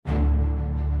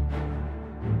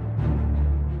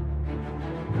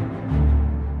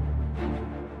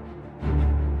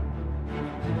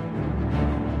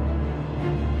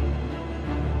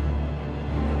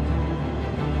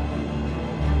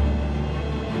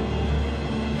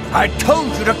I told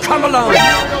you to come along.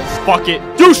 Fuck it.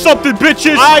 Do something,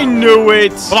 bitches! I knew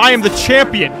it! But I am the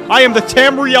champion. I am the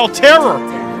Tamriel Terror.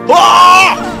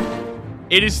 Ah!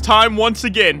 It is time once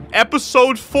again.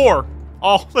 Episode 4.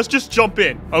 Oh, let's just jump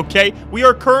in, okay? We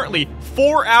are currently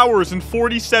 4 hours and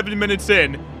 47 minutes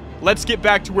in. Let's get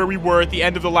back to where we were at the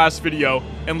end of the last video,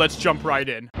 and let's jump right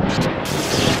in.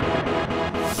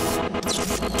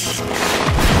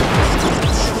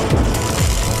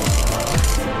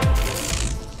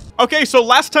 Okay, so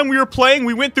last time we were playing,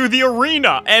 we went through the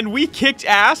arena, and we kicked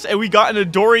ass, and we got an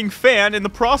adoring fan in the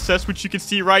process, which you can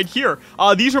see right here.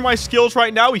 These are my skills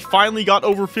right now. We finally got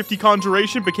over 50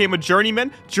 conjuration, became a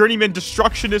journeyman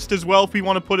destructionist as well, if we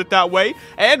want to put it that way.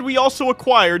 And we also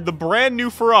acquired the brand new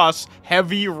for us,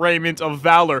 heavy raiment of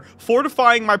valor,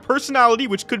 fortifying my personality,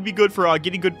 which could be good for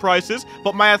getting good prices,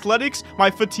 but my athletics,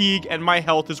 my fatigue, and my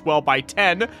health as well by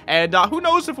 10. And who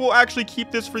knows if we'll actually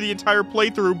keep this for the entire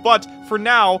playthrough, but for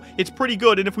now, it's pretty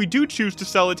good, and if we do choose to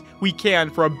sell it, we can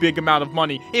for a big amount of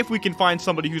money, if we can find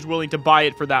somebody who's willing to buy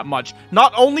it for that much.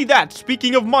 Not only that,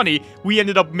 speaking of money, we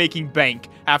ended up making bank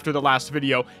after the last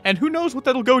video, and who knows what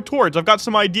that'll go towards. I've got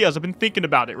some ideas. I've been thinking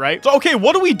about it, right? So, okay,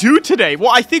 what do we do today?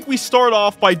 Well, I think we start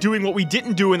off by doing what we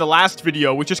didn't do in the last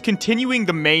video, which is continuing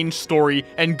the main story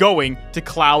and going to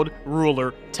Cloud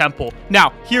Ruler Temple.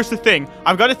 Now, here's the thing.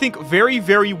 I've got to think very,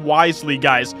 very wisely,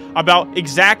 guys, about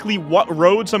exactly what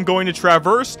roads I'm going to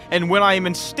traverse and when I am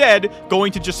instead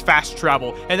going to just fast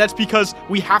travel. And that's because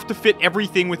we have to fit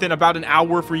everything within about an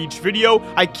hour for each video.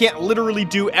 I can't literally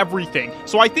do everything.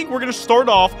 So I think we're going to start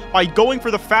off by going for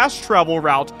the fast travel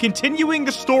route, continuing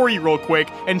the story real quick,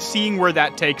 and seeing where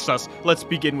that takes us. Let's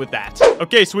begin with that.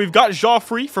 Okay, so we've got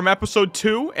Joffrey from episode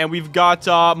 2, and we've got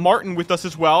Martin with us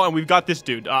as well, and we've got this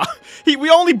dude. We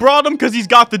only brought him because he's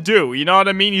got the do, you know what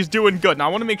I mean? He's doing good. Now,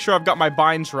 I want to make sure I've got my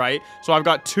binds right. So I've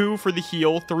got 2 for the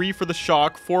heal, 3 for the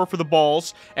shock, 4 for the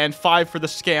balls, and 5 for the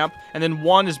scamp, and then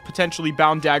 1 is potentially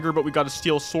bound dagger, but we got a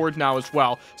steel sword now as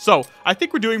well. So I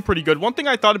think we're doing pretty good. One thing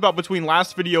I thought about between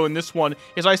last video and this one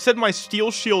is I said my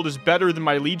steel shield is better than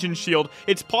my legion shield.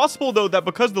 It's possible though that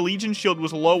because the legion shield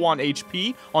was low on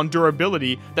HP, on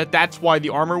durability, that's why the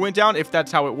armor went down. If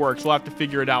that's how it works, we'll have to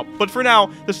figure it out. But for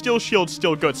now, the steel shield's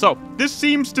still good. So this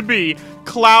seems to be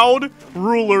Cloud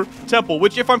Ruler Temple,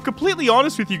 which, if I'm completely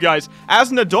honest with you guys,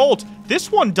 as an adult,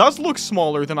 this one does look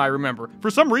smaller than I remember.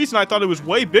 For some reason, I thought it was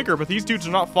way bigger, but these dudes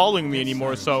are not following me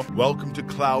anymore, so... Welcome to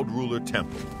Cloud Ruler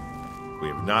Temple. We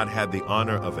have not had the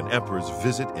honor of an emperor's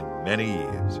visit in many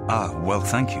years. Ah, well,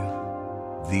 thank you.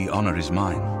 The honor is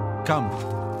mine. Come.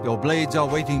 Your blades are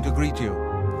waiting to greet you.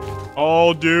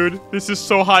 Oh, dude. This is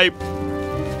so hype.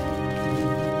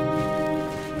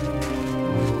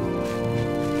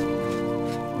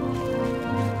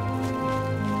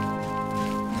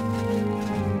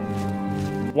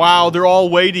 Wow, they're all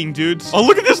waiting, dudes. Oh,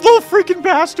 look at this little freaking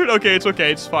bastard. Okay, it's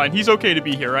okay. It's fine. He's okay to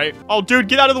be here, right? Oh, dude,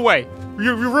 get out of the way.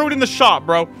 You're ruining the shop,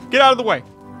 bro. Get out of the way.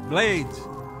 Blades,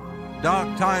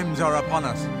 dark times are upon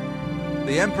us.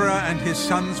 The Emperor and his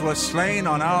sons were slain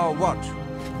on our watch.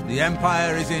 The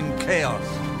Empire is in chaos.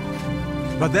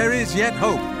 But there is yet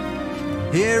hope.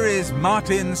 Here is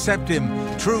Martin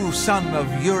Septim, true son of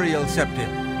Uriel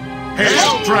Septim.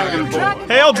 Hail, Dragonborn!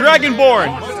 Hail,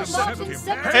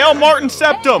 Dragonborn! Hail, Martin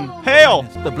Septim! Hail!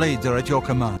 The blades are at your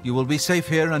command. You will be safe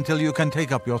here until you can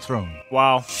take up your throne.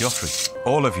 Wow. Joffrey,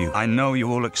 all of you, I know you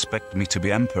all expect me to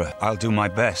be emperor. I'll do my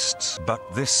best,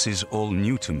 but this is all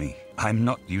new to me. I'm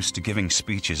not used to giving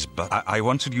speeches, but I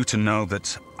wanted you to know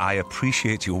that I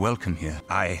appreciate your welcome here.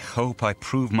 I hope I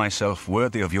prove myself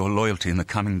worthy of your loyalty in the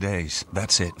coming days.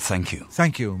 That's it. Thank you.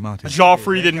 Thank you, Martin.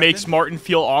 Joffrey then makes Martin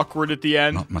feel awkward at the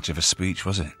end. Not much of a speech,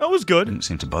 was it? That was good. Didn't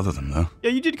seem to bother them, though.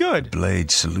 Yeah, you did good.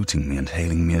 Blades saluting me and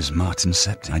hailing me as Martin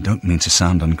Septim. I don't mean to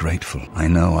sound ungrateful. I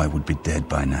know I would be dead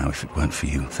by now if it weren't for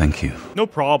you. Thank you. No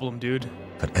problem, dude.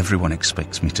 But everyone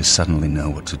expects me to suddenly know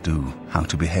what to do, how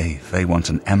to behave. They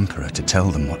want an emperor to tell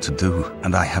them what to do,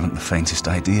 and I haven't the faintest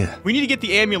idea. We need to get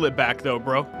the amulet back, though,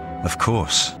 bro. Of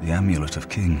course, the amulet of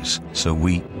kings. So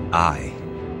I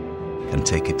can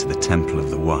take it to the Temple of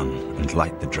the One and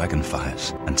light the dragon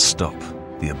fires and stop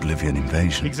the Oblivion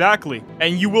invasion. Exactly.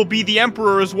 And you will be the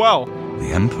emperor as well.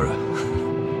 The emperor?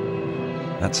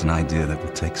 That's an idea that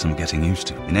will take some getting used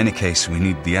to. In any case, we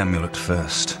need the amulet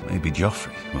first. Maybe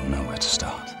Joffrey will know where to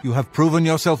start. You have proven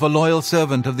yourself a loyal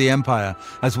servant of the Empire,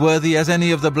 as worthy as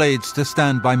any of the Blades to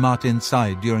stand by Martin's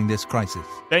side during this crisis.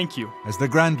 Thank you. As the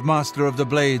Grand Master of the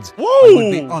Blades, Whoa! I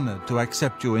would be honored to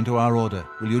accept you into our order.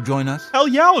 Will you join us? Hell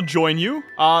yeah, I'll join you.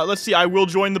 Let's see, I will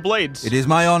join the Blades. It is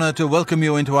my honor to welcome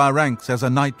you into our ranks as a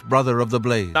Knight Brother of the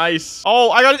Blades. Nice.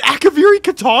 Oh, I got an Akaviri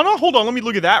katana? Hold on, let me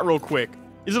look at that real quick.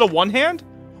 Is it a one-hand?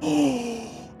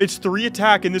 It's 3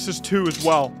 attack, and this is 2 as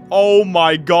well. Oh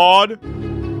my god.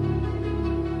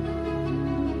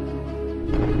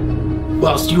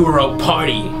 Whilst you were out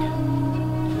partying,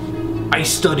 I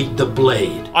studied the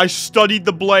blade. I studied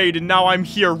the blade, and now I'm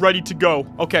here, ready to go.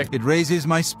 Okay. It raises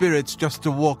my spirits just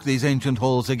to walk these ancient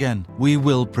halls again. We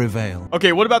will prevail.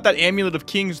 Okay, what about that Amulet of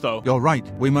Kings, though? You're right.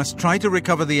 We must try to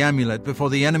recover the amulet before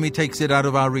the enemy takes it out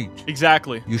of our reach.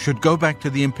 Exactly. You should go back to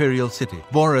the Imperial City.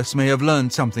 Boris may have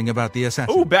learned something about the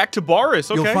assassin. Oh, back to Boris.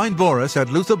 Okay. You'll find Boris at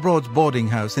Luther Broad's boarding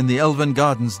house in the Elven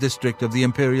Gardens district of the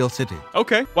Imperial City.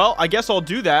 Okay. Well, I guess I'll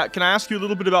do that. Can I ask you a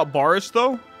little bit about Boris,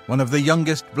 though? One of the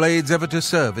youngest blades ever to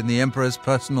serve in the Emperor's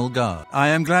personal guard. I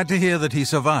am glad to hear that he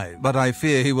survived, but I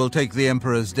fear he will take the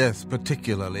Emperor's death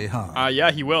particularly hard.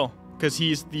 Yeah, he will. Because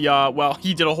he's the, well,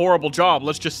 he did a horrible job.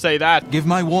 Let's just say that. Give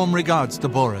my warm regards to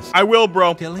Boris. I will,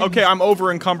 bro. Kill him. Okay, I'm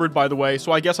over encumbered, by the way,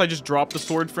 so I guess I just drop the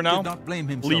sword for now. Did not blame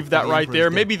himself Leave for that the right Emperor's there.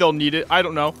 death. Maybe they'll need it. I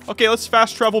don't know. Okay, let's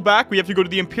fast travel back. We have to go to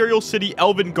the Imperial City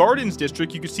Elven Gardens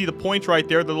district. You can see the point right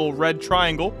there, the little red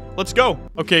triangle. Let's go.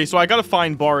 Okay, so I gotta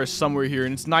find Boris somewhere here,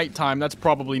 and it's nighttime. That's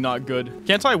probably not good.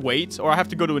 Can't I wait? Or I have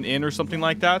to go to an inn or something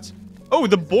like that? Oh,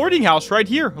 the boarding house right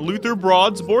here. Luther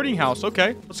Broad's boarding house.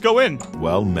 Okay, let's go in.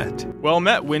 Well met. Well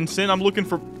met, Winston. I'm looking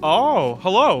for... Oh,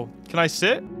 hello. Can I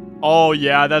sit? Oh,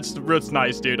 yeah, that's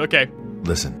nice, dude. Okay.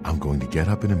 Listen, I'm going to get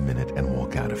up in a minute and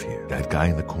walk out of here. That guy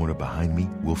in the corner behind me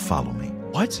will follow me.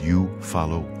 What? You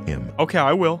follow him. Okay,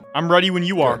 I will. I'm ready when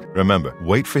you are. Remember,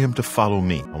 wait for him to follow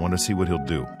me. I want to see what he'll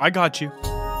do. I got you.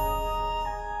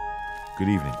 Good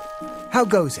evening. How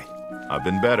goes it? I've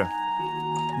been better.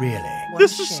 Really?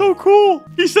 This is so cool.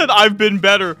 He said, I've been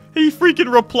better. He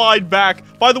freaking replied back.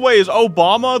 By the way, is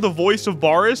Obama the voice of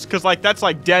Boris? Because, like, that's,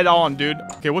 like, dead on, dude.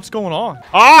 Okay, what's going on?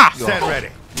 Ah! Stand ready.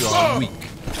 You're weak.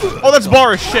 Oh, that's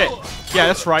Boris. Shit. Yeah,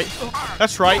 that's right.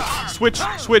 That's right. Switch.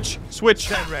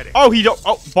 Stand ready. Oh, he don't.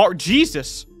 Oh,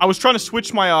 Jesus. I was trying to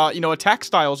switch my, attack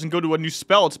styles and go to a new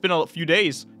spell. It's been a few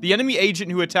days. The enemy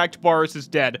agent who attacked Boris is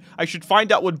dead. I should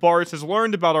find out what Boris has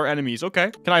learned about our enemies.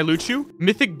 Okay. Can I loot you?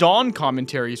 Mythic Dawn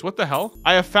commentaries. What the hell?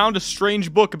 I have found a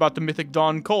strange book about the Mythic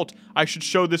Dawn cult. I should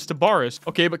show this to Boris.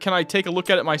 Okay, but can I take a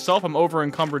look at it myself? I'm over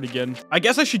encumbered again. I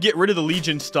guess I should get rid of the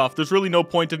Legion stuff. There's really no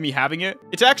point of me having it.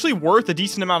 It's actually worth a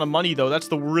decent amount of money, though. That's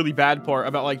the really bad part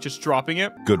about, like, just dropping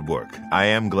it. Good work. I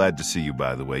am glad to see you,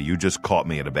 by the way. You just caught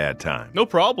me at a bad time. No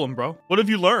problem, bro. What have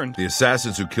you learned? The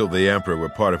assassins who killed the Emperor were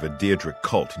part of a Deirdre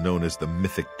cult known as the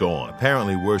Mythic Dawn.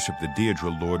 Apparently worship the Deirdre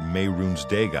Lord Mehrunes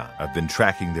Dagon. I've been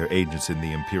tracking their agents in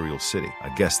the Imperial City. I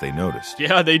guess they noticed.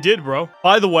 Yeah, they did, bro.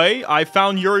 By the way, I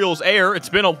found Uriel's heir. It's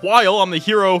been a while. I'm the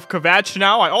hero of Kvatch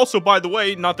now. I also, by the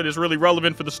way, not that it's really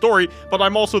relevant for the story, but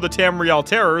I'm also the Tamriel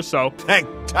Terror, so... Thank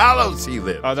Talos he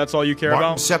lives. That's all you care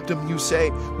Martin about? Septim, you say?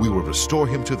 We will restore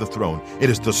him to the throne. It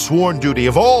is the sworn duty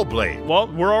of all blades. Well,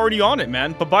 we're already on it,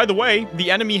 man. But by the way, the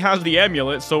enemy has the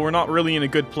amulet, so we're not really in a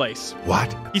good place.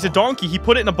 What? He's a donkey. He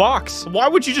put it in a box. Why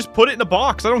would you just put it in a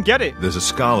box? I don't get it. There's a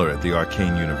scholar at the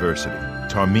Arcane University.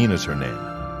 Tarmina's her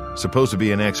name. Supposed to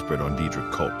be an expert on Deirdre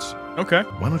cults. Okay.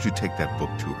 Why don't you take that book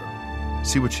to her?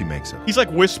 See what she makes of it. He's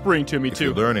like whispering to me, If too.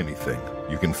 you learn anything,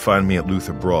 you can find me at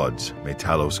Luther Broad's. May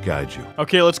Talos guide you.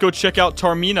 Okay, let's go check out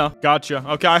Tarmina. Gotcha.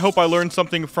 Okay, I hope I learned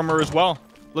something from her as well.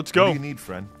 Let's go. What do you need,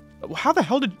 friend? How the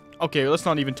hell did... Okay, let's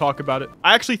not even talk about it.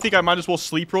 I actually think I might as well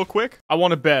sleep real quick. I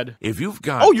want a bed. If you've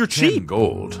got Oh, you're 10 cheap.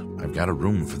 gold, I've got a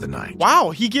room for the night.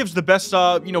 Wow, he gives the best,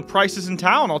 prices in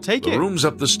town. I'll take The it. room's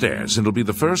up the stairs, and it'll be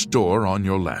the first door on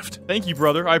your left. Thank you,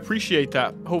 brother. I appreciate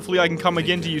that. Hopefully I can come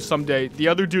again to you someday. The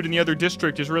other dude in the other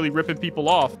district is really ripping people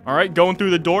off. All right, going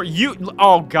through the door.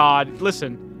 Oh, God.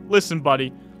 Listen,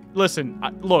 buddy. Listen,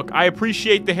 look, I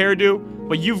appreciate the hairdo,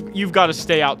 but you've got to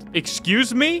stay out.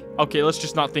 Excuse me? Okay, let's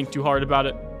just not think too hard about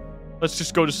it. Let's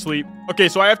just go to sleep. Okay,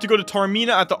 so I have to go to Tarmina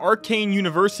at the Arcane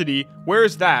University. Where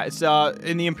is that? It's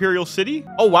in the Imperial City?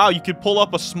 Oh, wow, you could pull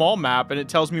up a small map and it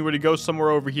tells me where to go somewhere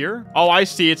over here. Oh, I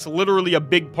see. It's literally a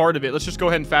big part of it. Let's just go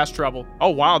ahead and fast travel. Oh,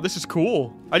 wow, this is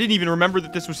cool. I didn't even remember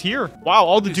that this was here. Wow,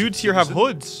 all the dudes here have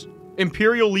hoods.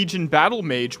 Imperial Legion Battle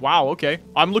Mage. Wow, okay.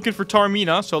 I'm looking for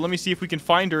Tarmina, so let me see if we can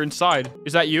find her inside.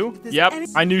 Is that you? Yep.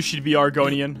 I knew she'd be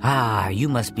Argonian. Ah, you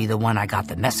must be the one I got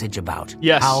the message about.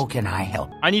 Yes. How can I help?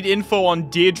 I need info on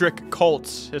Deirdre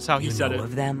cults. That's how he You said know it.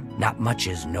 of them? Not much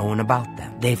is known about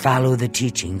them. They follow the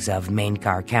teachings of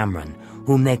Mainkar Cameron,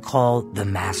 whom they call the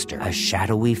Master, a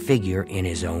shadowy figure in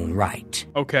his own right.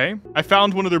 Okay. I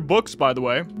found one of their books, by the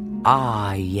way.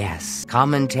 Ah, yes.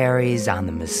 Commentaries on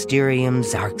the Mysterium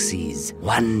Xarxes.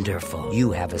 Wonderful.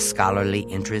 You have a scholarly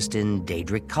interest in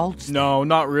Daedric cults? No,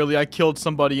 not really. I killed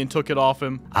somebody and took it off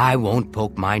him. I won't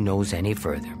poke my nose any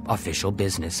further. official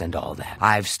business and all that.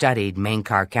 I've studied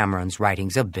Mankar Cameron's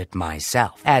writings a bit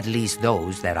myself, at least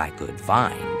those that I could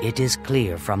find. It is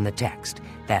clear from the text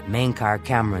that Mankar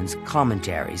Cameron's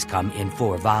commentaries come in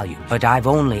 4 volumes, but I've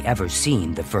only ever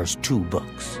seen the first 2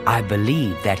 books. I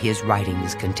believe that his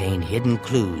writings contain hidden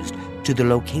clues to the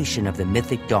location of the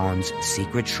Mythic Dawn's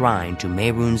secret shrine to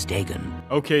Mehrunes Dagon.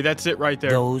 Okay, that's it right there.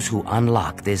 Those who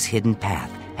unlock this hidden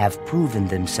path have proven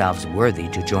themselves worthy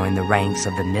to join the ranks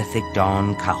of the Mythic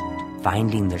Dawn cult.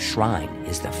 Finding the shrine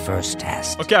is the first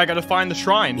test. Okay, I gotta find the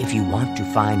shrine. If you want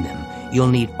to find them, you'll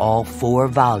need all 4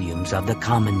 volumes of the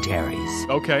commentaries.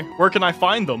 Okay, where can I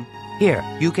find them? Here,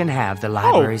 you can have the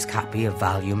library's copy of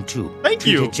Volume 2. Thank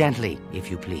you. Treat it gently,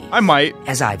 if you please. I might.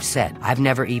 As I've said, I've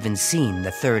never even seen the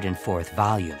 3rd and 4th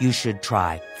volume. You should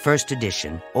try first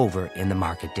edition over in the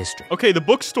Market District. Okay, the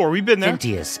bookstore, we've been there.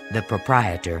 Phintius, the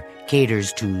proprietor,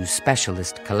 caters to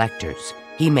specialist collectors.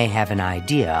 He may have an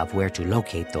idea of where to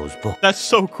locate those books. That's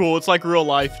so cool. It's like real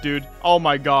life, dude. Oh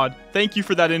my god. Thank you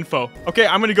for that info. Okay,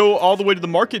 I'm gonna go all the way to the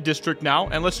Market District now,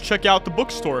 and let's check out the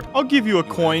bookstore. I'll give you a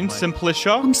coin,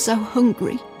 Simplicia. I'm so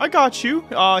hungry. I got you.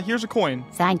 Here's a coin.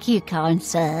 Thank you, kind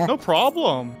sir. No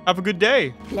problem. Have a good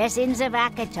day. Blessings of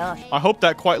Akatosh. I hope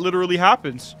that quite literally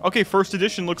happens. Okay, first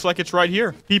edition looks like it's right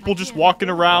here. People just walking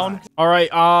around. All right,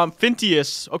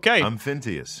 Phintius. Okay. I'm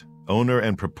Phintius, owner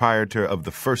and proprietor of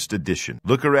the first edition.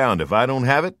 Look around. If I don't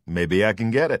have it, maybe I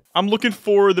can get it. I'm looking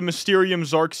for the Mysterium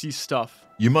Xarxes stuff.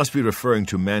 You must be referring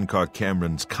to Mankar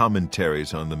Cameron's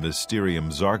commentaries on the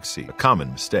Mysterium Xarxes, a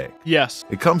common mistake. Yes.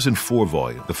 It comes in 4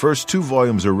 volumes. The first 2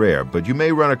 volumes are rare, but you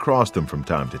may run across them from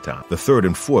time to time. The 3rd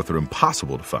and 4th are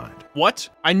impossible to find. What?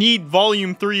 I need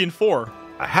volume 3 and 4.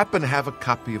 I happen to have a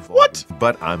copy of What?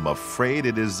 But I'm afraid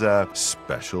it is a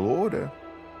special order.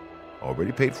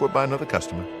 Already paid for by another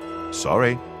customer.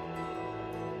 Sorry.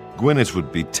 Gwyneth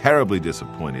would be terribly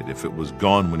disappointed if it was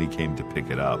gone when he came to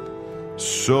pick it up.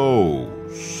 So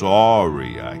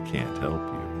sorry I can't help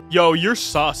you. Yo, you're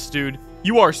sus, dude.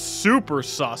 You are super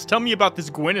sus. Tell me about this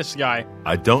Gwyneth guy.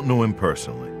 I don't know him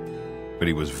personally, but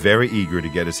he was very eager to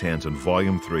get his hands on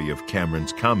Volume 3 of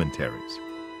Cameron's commentaries.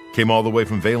 Came all the way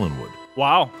from Valenwood.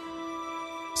 Wow.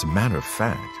 As a matter of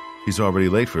fact, he's already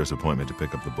late for his appointment to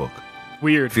pick up the book.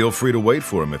 Weird. Feel free to wait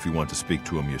for him if you want to speak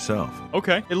to him yourself.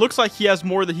 Okay. It looks like he has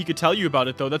more that he could tell you about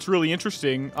it, though. That's really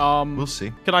interesting. We'll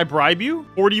see. Can I bribe you?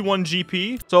 41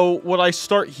 GP. So would I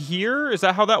start here? Is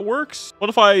that how that works? What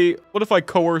if I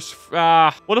coerce?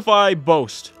 What if I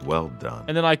boast? Well done.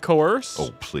 And then I coerce?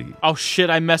 Oh, please. Oh, shit.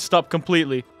 I messed up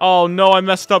completely. Oh, no. I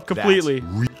messed up completely.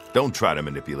 Don't try to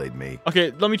manipulate me.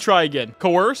 Okay. Let me try again.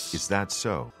 Coerce? Is that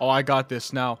so? Oh, I got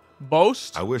this now.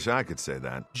 Boast? I wish I could say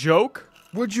that. Joke?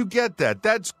 Where'd you get that?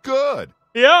 That's good.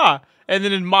 Yeah. And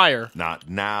then admire. Not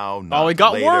now, not it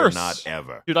got later, worse. not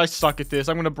ever. Dude, I suck at this.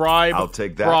 I'm going to bribe. I'll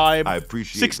take that. Bribe. I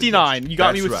appreciate 69. You got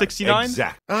That's me with right. 69?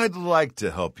 Exactly. I'd like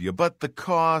to help you, but the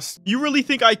cost... You really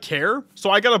think I care?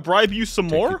 So I got to bribe you some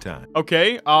more? your time.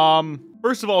 Okay.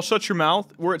 First of all, shut your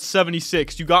mouth. We're at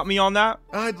 76. You got me on that?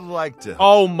 I'd like to...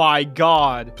 Oh my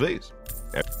god. Please.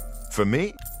 For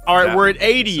me? All right, that we're would at be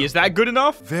 80. something. Is that good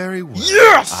enough? Very well.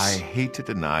 Yes! I hate to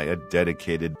deny a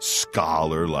dedicated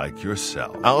scholar like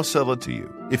yourself. I'll sell it to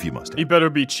you, if you must. He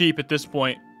better be cheap at this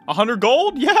point. 100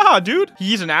 gold? Yeah, dude.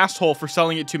 He's an asshole for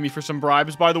selling it to me for some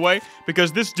bribes, by the way,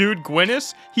 because this dude,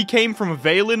 Gwyneth, he came from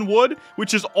Valenwood,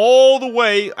 which is all the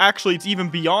way, actually, it's even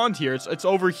beyond here. It's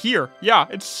over here. Yeah,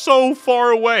 it's so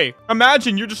far away.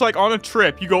 Imagine you're just like on a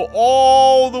trip. You go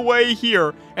all the way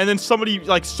here, and then somebody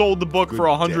like sold the book for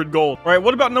 100 gold. All right,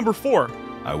 what about number 4?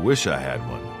 I wish I had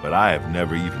one, but I have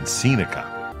never even seen a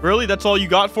copy. Really? That's all you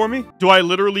got for me? Do I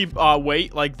literally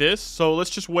wait like this? So let's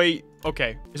just wait.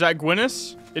 Okay. Is that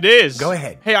Gwyneth? It is. Go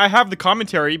ahead. Hey, I have the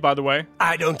commentary, by the way.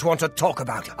 I don't want to talk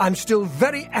about it. I'm still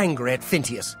very angry at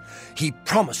Phintius. He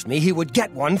promised me he would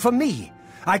get one for me.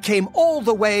 I came all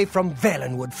the way from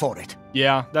Valenwood for it.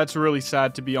 Yeah, that's really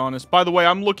sad, to be honest. By the way,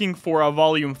 I'm looking for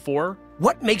Volume 4.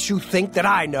 What makes you think that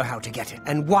I know how to get it?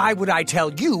 And why would I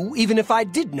tell you, even if I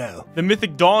did know? The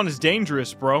Mythic Dawn is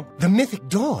dangerous, bro. The Mythic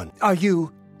Dawn? Are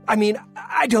you...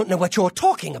 I don't know what you're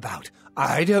talking about.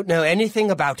 I don't know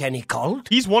anything about any cult.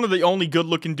 He's one of the only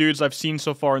good-looking dudes I've seen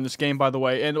so far in this game, by the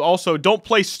way. And also, don't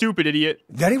play stupid, idiot.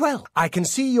 Very well. I can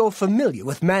see you're familiar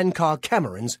with Mankar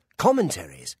Cameron's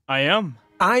commentaries. I am.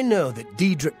 I know that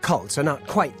Daedric cults are not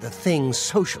quite the thing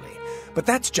socially, but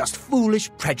that's just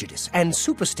foolish prejudice and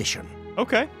superstition.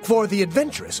 Okay. For the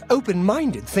adventurous,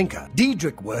 open-minded thinker,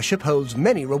 Daedric worship holds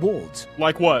many rewards.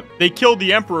 Like what? They killed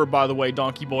the Emperor, by the way,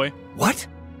 donkey boy. What?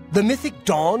 The Mythic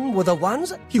Dawn were the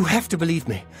ones? You have to believe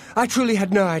me. I truly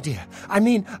had no idea. I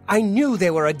mean, I knew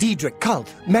they were a Daedric cult.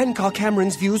 Mankar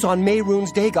Cameron's views on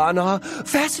Mehrunes Dagon are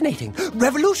fascinating,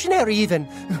 revolutionary even.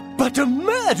 But to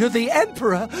murder the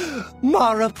Emperor,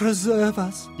 Mara preserve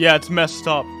us. Yeah, it's messed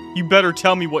up. You better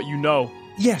tell me what you know.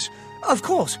 Yes, of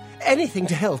course. Anything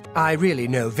to help. I really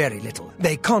know very little.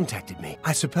 They contacted me.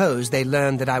 I suppose they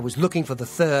learned that I was looking for the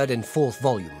 3rd and 4th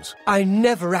volumes. I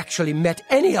never actually met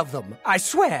any of them, I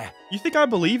swear. You think I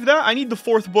believe that? I need the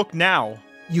 4th book now.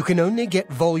 You can only get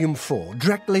Volume 4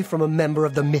 directly from a member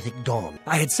of the Mythic Dawn.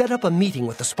 I had set up a meeting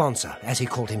with the sponsor, as he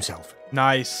called himself.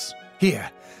 Nice. Here,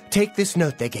 take this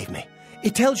note they gave me.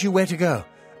 It tells you where to go.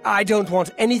 I don't want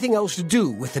anything else to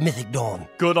do with the Mythic Dawn.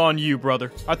 Good on you,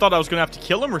 brother. I thought I was gonna have to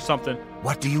kill him or something.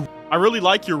 What do you... I really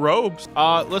like your robes.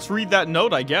 Let's read that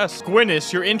note, I guess.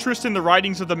 Gwynnis, your interest in the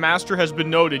writings of the Master has been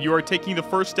noted. You are taking the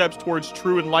first steps towards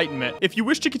true enlightenment. If you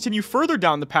wish to continue further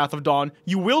down the path of dawn,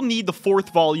 you will need the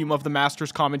 4th volume of the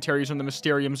Master's commentaries on the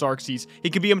Mysterium Xarxes.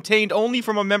 It can be obtained only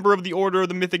from a member of the Order of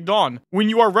the Mythic Dawn. When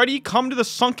you are ready, come to the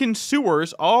sunken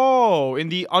sewers. Oh,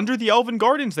 under the Elven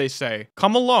Gardens, they say.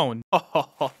 Come alone.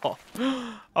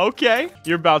 Okay,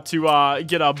 you're about to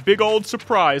get a big old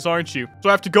surprise, aren't you? So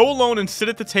I have to go alone and sit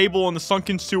at the table in the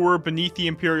sunken sewer beneath the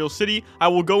Imperial City. I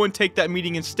will go and take that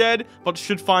meeting instead, but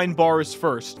should find Boris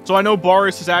first. So I know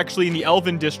Boris is actually in the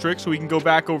Elven District, so we can go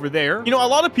back over there. You know, a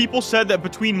lot of people said that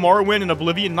between Morrowind and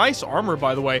Oblivion, nice armor,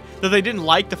 by the way, that they didn't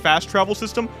like the fast travel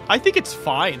system. I think it's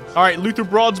fine. All right, Luther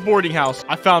Broad's boarding house.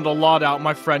 I found a lot out,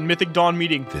 my friend. Mythic Dawn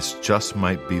meeting. This just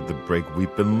might be the break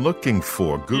we've been looking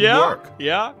for. Good work.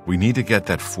 Yeah. We need to get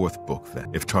that 4th book then.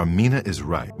 If Tarmina is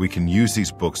right, we can use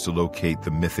these books to locate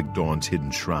the Mythic Dawn's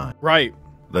hidden shrine. Right.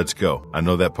 Let's go. I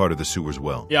know that part of the sewers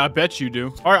well. Yeah, I bet you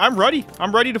do. All right, I'm ready.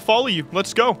 I'm ready to follow you.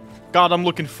 Let's go. God, I'm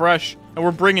looking fresh. And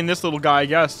we're bringing this little guy, I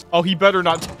guess. Oh, he better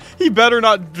not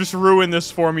just ruin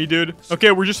this for me, dude.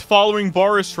 Okay, we're just following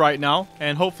Boris right now.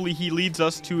 And hopefully he leads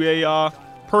us to a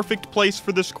perfect place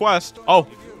for this quest. Oh,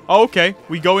 okay.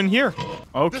 We go in here.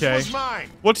 Okay. This was mine.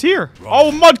 What's here?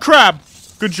 Oh, mud crab.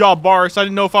 Good job, Boris. I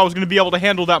didn't know if I was going to be able to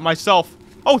handle that myself.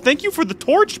 Oh, thank you for the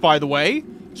torch, by the way.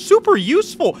 Super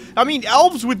useful. I mean,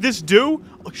 elves with this do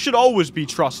should always be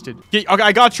trusted. Okay,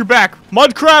 I got your back.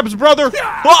 Mud crabs, brother.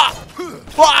 Ah!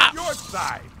 Ah! Your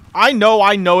side. I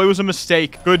know. It was a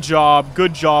mistake. Good job,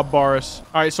 Boris.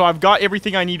 All right, so I've got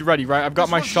everything I need ready, right? I've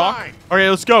got my shock. All right,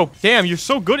 let's go. Damn, you're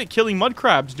so good at killing mud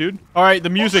crabs, dude. All right,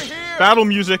 the music. Battle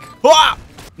music. Ah!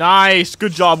 Nice.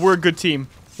 Good job. We're a good team.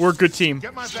 We're a good team.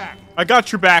 Get my back. I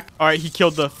got your back. All right, he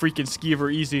killed the freaking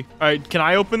skeever easy. All right, can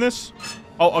I open this?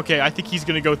 Oh, okay. I think he's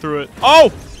going to go through it.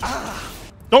 Oh!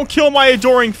 Don't kill my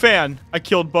adoring fan. I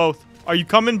killed both. Are you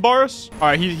coming, Boris? All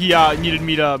right, he needed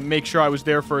me to make sure I was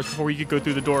there first before he could go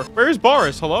through the door. Where is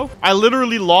Boris? Hello? I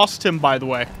literally lost him, by the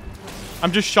way.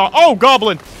 I'm just shot. Oh,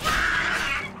 goblin.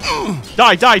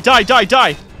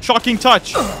 Die. Shocking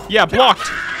touch. Yeah, blocked.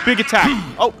 Big attack.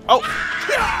 Oh.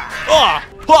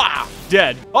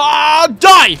 Dead.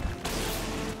 Die!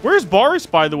 Where's Boris,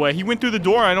 by the way? He went through the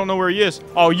door. I don't know where he is.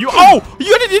 Oh, you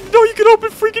didn't know you could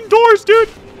open freaking doors, dude.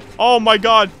 Oh, my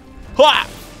God.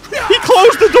 He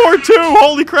closed the door, too.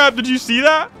 Holy crap. Did you see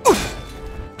that?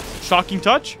 Shocking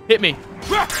touch. Hit me.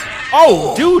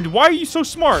 Oh, dude. Why are you so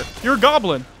smart? You're a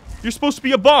goblin. You're supposed to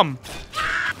be a bum.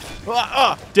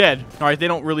 Dead. All right, they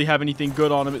don't really have anything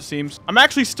good on him, it seems. I'm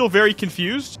actually still very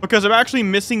confused because I'm actually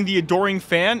missing the adoring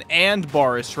fan and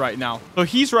Boris right now. So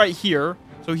he's right here.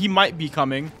 So he might be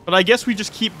coming. But I guess we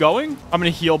just keep going. I'm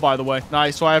going to heal, by the way.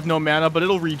 Nice. So I have no mana, but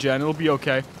it'll regen. It'll be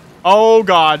okay. Oh,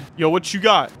 God. Yo, what you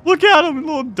got? Look at him,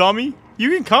 little dummy.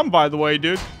 You can come, by the way,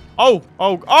 dude. Oh.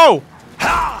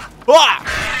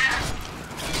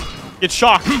 Get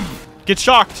shocked. Get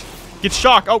shocked.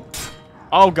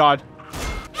 Oh, God.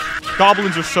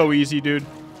 Goblins are so easy, dude.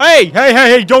 Hey,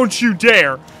 don't you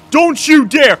dare.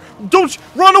 Don't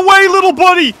run away, little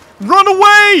buddy. Run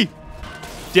away.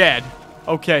 Dead.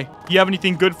 Okay. Do you have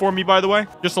anything good for me, by the way?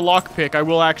 Just a lockpick. I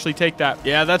will actually take that.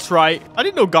 Yeah, that's right. I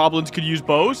didn't know goblins could use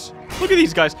bows. Look at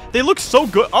these guys. They look so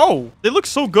good. Oh, they look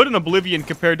so good in Oblivion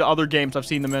compared to other games I've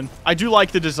seen them in. I do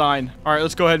like the design. All right,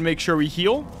 let's go ahead and make sure we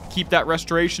heal. Keep that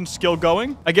restoration skill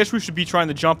going. I guess we should be trying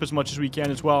to jump as much as we can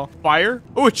as well. Fire.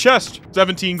 Oh, a chest.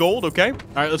 17 gold. Okay. All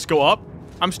right, let's go up.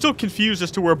 I'm still confused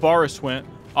as to where Boris went.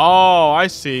 Oh, I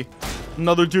see.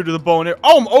 Another dude to the bow and arrow.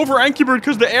 Oh, I'm over Ankyberg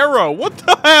because the arrow. What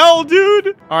the hell,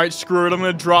 dude? All right, screw it. I'm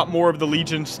going to drop more of the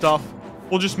Legion stuff.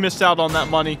 We'll just miss out on that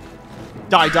money.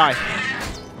 Die.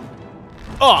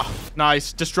 Oh,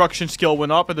 nice. Destruction skill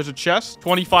went up and there's a chest.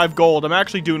 25 gold. I'm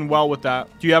actually doing well with that.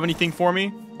 Do you have anything for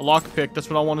me? A lockpick. That's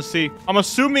what I want to see. I'm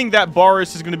assuming that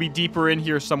Boris is going to be deeper in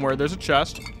here somewhere. There's a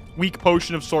chest. Weak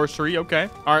potion of sorcery. Okay.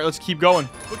 All right, let's keep going.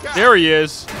 There he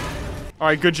is. All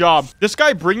right, good job. This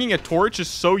guy bringing a torch is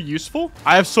so useful.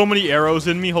 I have so many arrows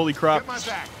in me. Holy crap.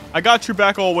 I got your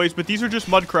back always, but these are just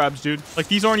mud crabs, dude. Like,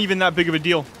 these aren't even that big of a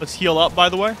deal. Let's heal up, by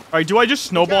the way. All right, do I just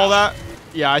snowball that?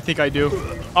 Yeah, I think I do.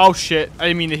 Oh, shit. I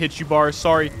didn't mean to hit you, Boris.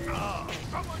 Sorry.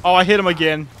 Oh, I hit him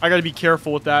again. I gotta be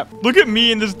careful with that. Look at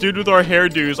me and this dude with our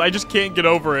hairdos. I just can't get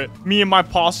over it. Me and my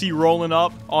posse rolling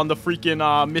up on the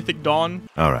freaking Mythic Dawn.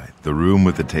 All right, the room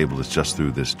with the table is just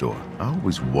through this door. I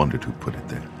always wondered who put it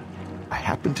there. I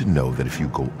happen to know that if you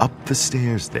go up the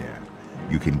stairs there,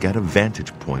 you can get a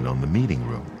vantage point on the meeting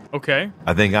room. Okay.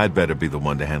 I think I'd better be the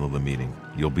one to handle the meeting.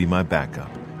 You'll be my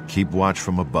backup. Keep watch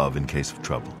from above in case of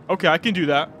trouble. Okay, I can do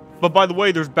that. But by the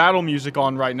way, there's battle music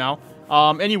on right now.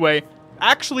 Anyway,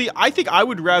 actually, I think I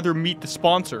would rather meet the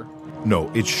sponsor.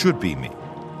 No, it should be me.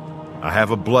 I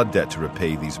have a blood debt to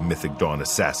repay these Mythic Dawn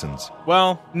assassins.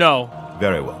 Well, no.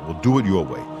 Very well. We'll do it your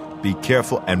way. Be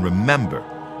careful and remember,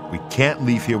 we can't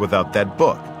leave here without that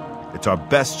book. It's our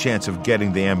best chance of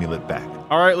getting the amulet back.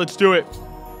 All right, let's do it.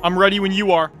 I'm ready when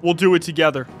you are. We'll do it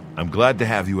together. I'm glad to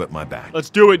have you at my back. Let's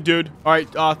do it, dude. All right,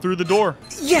 through the door.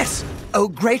 Yes! Oh,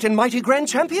 great and mighty grand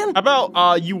champion! How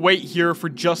about you wait here for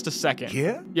just a second?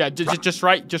 Here? Yeah, just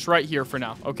right here for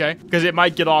now, okay? Because it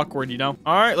might get awkward, you know?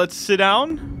 All right, let's sit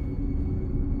down.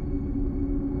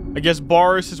 I guess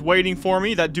Boris is waiting for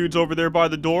me. That dude's over there by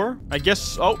the door. I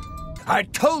guess, oh. I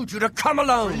told you to come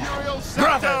alone!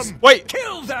 Brothers! Wait!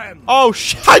 Kill them! Oh,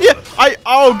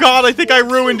 oh God, I think I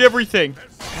ruined everything.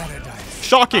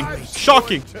 Shocking,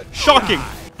 shocking, shocking.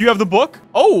 You have the book?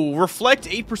 Oh, reflect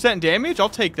 8% damage? I'll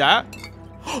take that.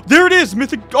 There it is,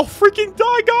 Mythic. Oh, freaking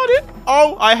I got it.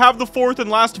 Oh, I have the 4th and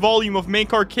last volume of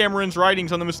Mankar Cameron's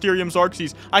writings on the Mysterium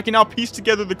Xarxes. I can now piece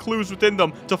together the clues within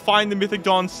them to find the Mythic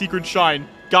Dawn's secret shrine.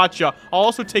 Gotcha. I'll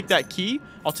also take that key.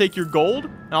 I'll take your gold,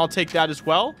 and I'll take that as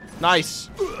well. Nice.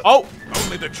 Oh.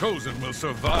 Only the chosen will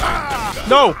survive.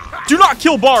 No. Do not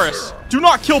kill Boris. Do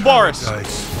not kill Boris.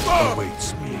 Paradise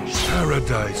awaits me.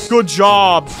 Paradise. Good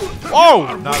job.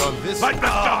 Oh. Not on this. Like the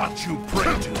gods you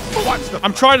pray to. Watch the.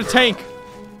 I'm trying to tank.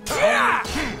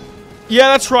 Yeah,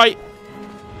 that's right.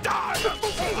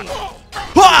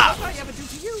 Ha!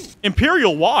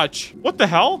 Imperial Watch? What the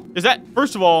hell? Is that...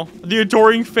 First of all, the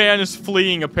adoring fan is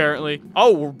fleeing, apparently.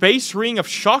 Oh, base ring of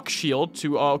shock shield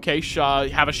to... okay,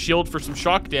 have a shield for some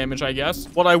shock damage, I guess.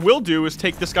 What I will do is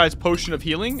take this guy's potion of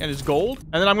healing and his gold,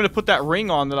 and then I'm going to put that ring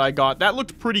on that I got. That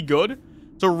looked pretty good.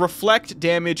 So reflect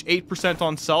damage 8%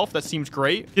 on self. That seems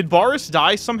great. Did Boris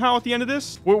die somehow at the end of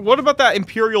this? What about that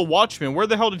Imperial Watchman? Where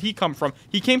the hell did he come from?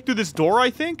 He came through this door, I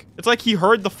think? It's like he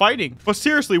heard the fighting. But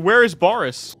seriously, where is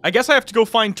Boris? I guess I have to go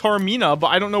find Tarmina, but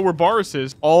I don't know where Boris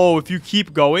is. Oh, if you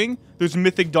keep going, there's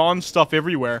Mythic Dawn stuff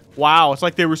everywhere. Wow, it's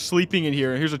like they were sleeping in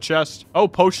here. Here's a chest. Oh,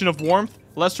 Potion of Warmth.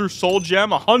 Lesser Soul Gem.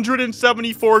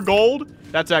 174 gold.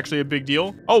 That's actually a big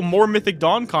deal. Oh, more Mythic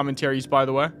Dawn commentaries, by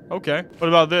the way. Okay. What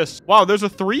about this? Wow, there's a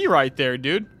 3 right there,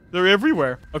 dude. They're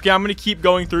everywhere. Okay, I'm going to keep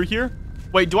going through here.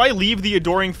 Wait, do I leave the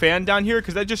adoring fan down here?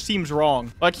 Because that just seems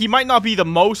wrong. Like, he might not be the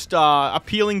most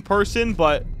appealing person,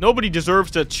 but nobody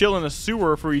deserves to chill in a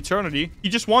sewer for eternity. He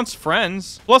just wants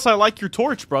friends. Plus, I like your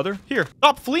torch, brother. Here,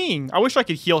 stop fleeing. I wish I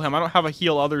could heal him. I don't have a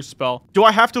heal others spell. Do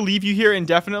I have to leave you here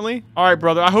indefinitely? All right,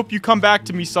 brother. I hope you come back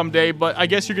to me someday, but I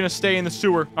guess you're going to stay in the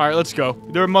sewer. All right, let's go.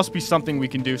 There must be something we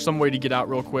can do. Some way to get out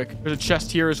real quick. There's a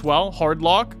chest here as well. Hard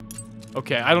lock.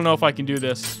 Okay, I don't know if I can do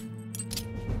this.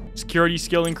 Security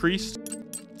skill increased.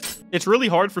 It's really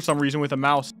hard for some reason with a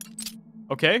mouse.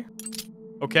 Okay.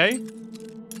 Okay.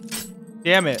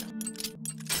 Damn it.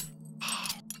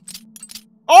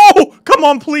 Oh, come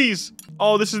on, please.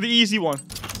 Oh, this is the easy one.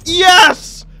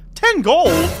 Yes! 10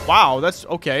 gold. Wow, that's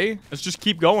okay. Let's just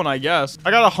keep going, I guess.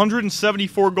 I got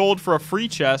 174 gold for a free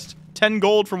chest. 10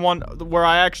 gold from one where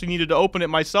I actually needed to open it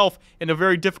myself in a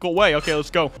very difficult way. Okay, let's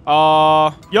go.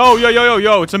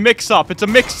 Yo. It's a mix-up. It's a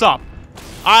mix-up.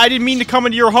 I didn't mean to come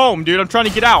into your home, dude. I'm trying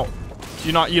to get out.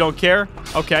 You don't care?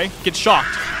 Okay. Get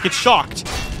shocked. Get shocked.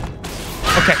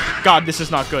 Okay. God, this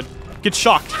is not good. Get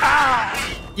shocked.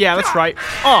 Yeah, that's right.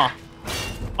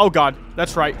 Oh, God.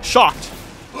 That's right. Shocked.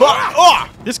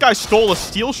 This guy stole a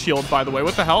steel shield, by the way.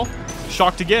 What the hell?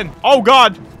 Shocked again. Oh,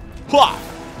 God.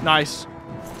 Nice.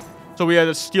 So we had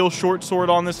a steel short sword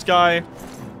on this guy.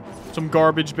 Some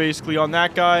garbage, basically, on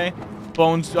that guy.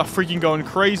 Bones freaking going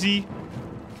crazy.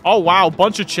 Oh, wow.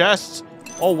 Bunch of chests.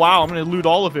 Oh, wow. I'm going to loot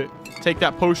all of it. Take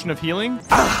that potion of healing.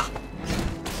 All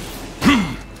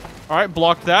right,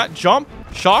 blocked that. Jump.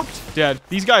 Shocked. Dead.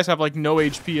 These guys have, like, no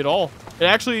HP at all. It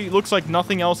actually looks like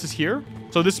nothing else is here.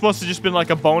 So this must have just been like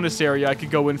a bonus area I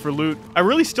could go in for loot. I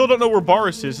really still don't know where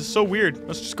Boris is. It's so weird.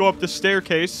 Let's just go up this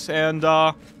staircase and,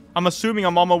 I'm assuming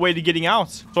I'm on my way to getting out.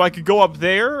 So I could go up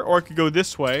there or I could go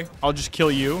this way. I'll just kill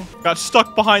you. Got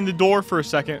stuck behind the door for a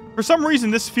second. For some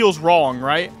reason, this feels wrong,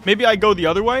 right? Maybe I go the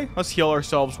other way? Let's heal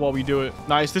ourselves while we do it.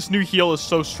 Nice. This new heal is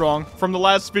so strong. From the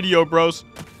last video, bros.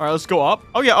 All right, let's go up.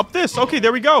 Oh, yeah, up this. Okay,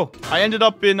 there we go. I ended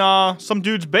up in some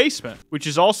dude's basement, which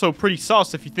is also pretty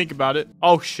sus if you think about it.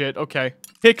 Oh, shit. Okay.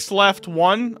 Picks left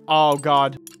 1. Oh,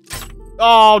 God.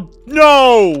 Oh,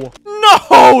 no!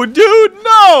 No, dude,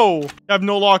 no! I have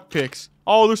no lockpicks.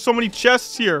 Oh, there's so many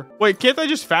chests here. Wait, can't I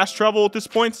just fast travel at this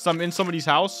point since I'm in somebody's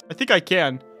house? I think I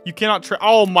can. You cannot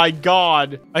oh my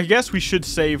God. I guess we should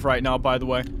save right now, by the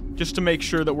way, just to make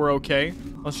sure that we're okay.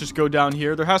 Let's just go down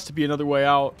here. There has to be another way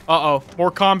out. Uh-oh,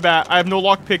 more combat. I have no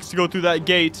lockpicks to go through that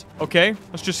gate. Okay,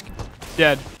 let's just...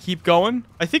 Dead. Keep going.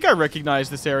 I think I recognize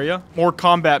this area. More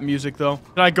combat music, though.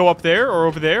 Can I go up there or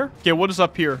over there? Okay, what is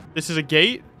up here? This is a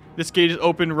gate. This gate is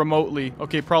open remotely.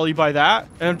 Okay, probably by that.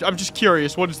 And I'm just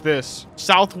curious. What is this?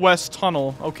 Southwest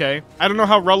tunnel. Okay. I don't know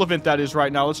how relevant that is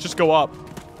right now. Let's just go up.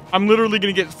 I'm literally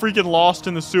gonna get freaking lost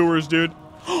in the sewers, dude.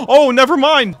 Oh, never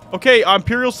mind. Okay,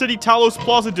 Imperial City, Talos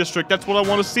Plaza District. That's what I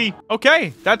want to see.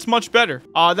 Okay, that's much better.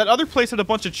 That other place had a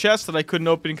bunch of chests that I couldn't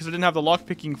open because I didn't have the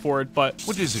lockpicking for it, but...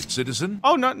 What is it, citizen?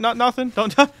 Oh, nothing.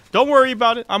 Don't worry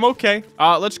about it. I'm okay.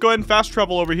 Let's go ahead and fast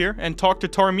travel over here and talk to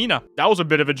Tarmina. That was a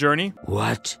bit of a journey.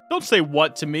 What? Don't say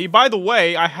what to me. By the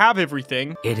way, I have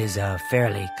everything. It is a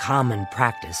fairly common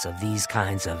practice of these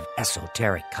kinds of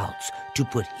esoteric cults to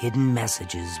put hidden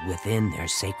messages within their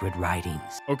sacred writings.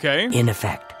 Okay. In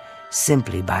effect,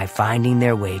 simply by finding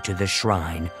their way to the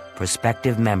shrine,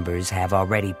 prospective members have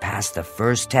already passed the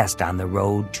first test on the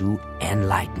road to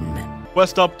enlightenment.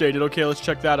 Quest updated. Okay, let's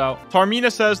check that out.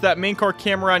 Tarmina says that Mainkar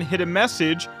Cameron hid a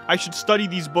message. I should study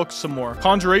these books some more.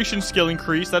 Conjuration skill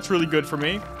increase. That's really good for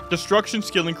me. Destruction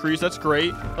skill increase. That's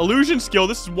great. Illusion skill.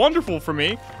 This is wonderful for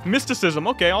me. Mysticism.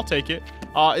 Okay, I'll take it.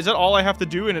 Is that all I have to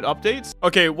do and it updates?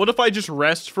 Okay, what if I just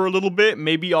rest for a little bit?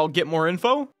 Maybe I'll get more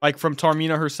info? Like from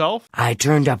Tarmina herself? I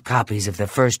turned up copies of the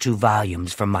first 2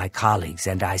 volumes from my colleagues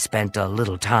and I spent a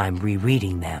little time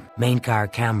rereading them. Mainkar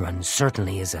Cameron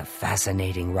certainly is a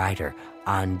fascinating writer,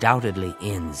 undoubtedly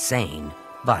insane,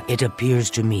 but it appears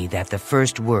to me that the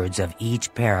first words of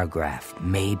each paragraph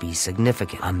may be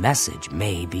significant. A message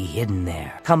may be hidden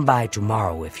there. Come by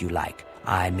tomorrow if you like.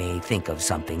 I may think of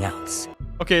something else.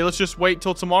 Okay, let's just wait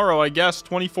till tomorrow, I guess.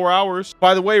 24 hours.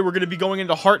 By the way, we're going to be going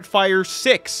into Heartfire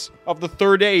 6 of the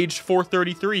Third Age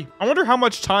 433. I wonder how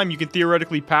much time you can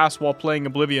theoretically pass while playing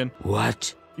Oblivion.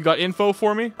 What? You got info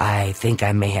for me? I think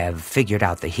I may have figured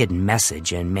out the hidden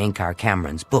message in Mainkar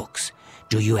Cameron's books.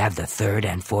 Do you have the 3rd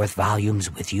and 4th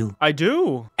volumes with you? I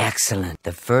do. Excellent.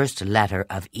 The first letter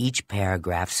of each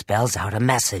paragraph spells out a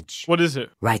message. What is it?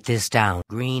 Write this down.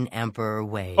 Green Emperor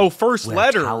Way. Oh, first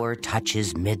letter. Tower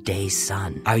touches midday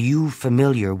sun. Are you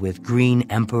familiar with Green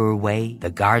Emperor Way?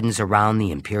 The gardens around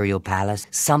the Imperial Palace?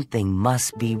 Something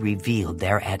must be revealed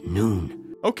there at noon.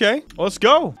 Okay, let's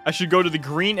go. I should go to the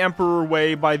Green Emperor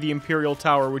Way by the Imperial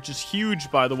Tower, which is huge,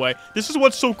 by the way. This is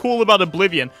what's so cool about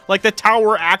Oblivion. Like, the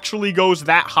tower actually goes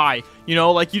that high. You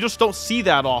know, like, you just don't see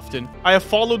that often. I have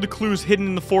followed the clues hidden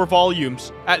in the 4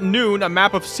 volumes. At noon, a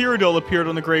map of Cyrodiil appeared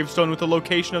on the gravestone with the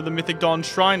location of the Mythic Dawn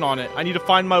shrine on it. I need to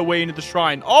find my way into the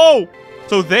shrine. Oh!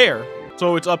 So there.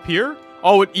 So it's up here?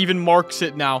 Oh, it even marks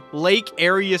it now. Lake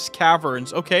Arius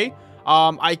Caverns. Okay.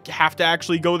 I have to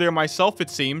actually go there myself, it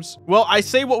seems. Well, I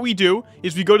say what we do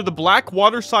is we go to the Black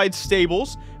Waterside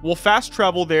Stables. We'll fast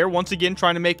travel there, once again,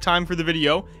 trying to make time for the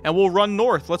video, and we'll run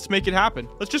north. Let's make it happen.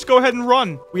 Let's just go ahead and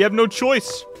run. We have no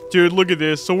choice. Dude, look at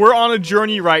this. So we're on a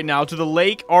journey right now to the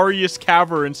Lake Arius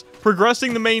Caverns,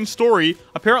 progressing the main story.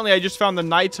 Apparently, I just found the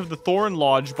Knights of the Thorn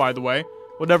Lodge, by the way,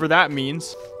 whatever that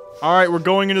means. All right, we're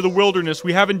going into the wilderness.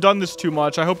 We haven't done this too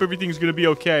much. I hope everything's going to be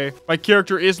okay. My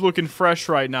character is looking fresh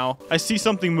right now. I see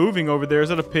something moving over there. Is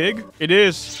that a pig? It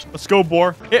is. Let's go,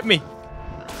 boar. Hit me.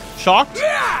 Shocked?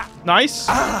 Nice.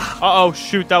 Uh-oh,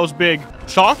 shoot, that was big.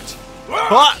 Shocked?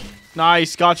 Ah!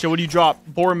 Nice, gotcha. What do you drop?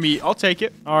 Boar meat. I'll take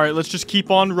it. All right, let's just keep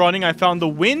on running. I found the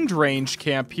Wind Range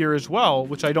camp here as well,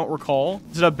 which I don't recall.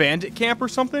 Is it a bandit camp or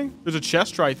something? There's a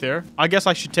chest right there. I guess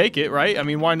I should take it, right? I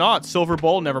mean, why not? Silver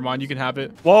bowl. Never mind. You can have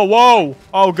it. Whoa, whoa.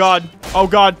 Oh, God. Oh,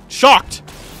 God. Shocked.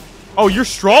 Oh, you're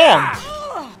strong.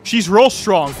 She's real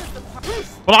strong.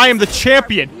 But I am the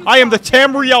champion. I am the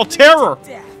Tamriel Terror.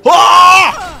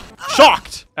 Ah!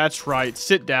 Shocked. That's right.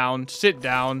 Sit down. Sit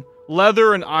down.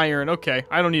 Leather and iron. Okay,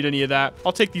 I don't need any of that.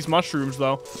 I'll take these mushrooms,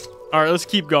 though. All right, let's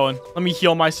keep going. Let me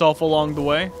heal myself along the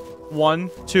way. 1,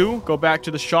 2. Go back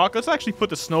to the shock. Let's actually put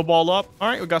the snowball up. All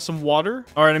right, we got some water.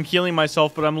 All right, I'm healing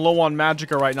myself, but I'm low on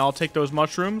magicka right now. I'll take those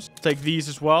mushrooms. Take these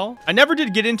as well. I never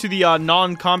did get into the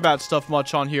non-combat stuff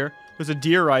much on here. There's a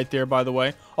deer right there, by the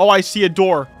way. Oh, I see a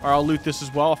door. All right, I'll loot this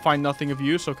as well. I'll find nothing of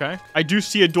use, okay? I do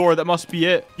see a door. That must be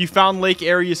it. You found Lake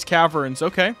Arius Caverns.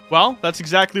 Okay, well, that's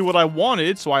exactly what I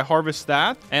wanted, so I harvest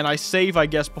that. And I save, I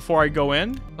guess, before I go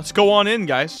in. Let's go on in,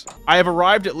 guys. I have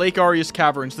arrived at Lake Arius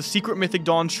Caverns. The secret Mythic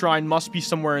Dawn shrine must be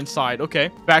somewhere inside. Okay,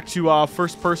 back to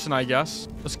first person, I guess.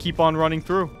 Let's keep on running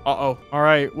through. Uh-oh. All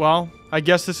right, well, I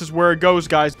guess this is where it goes,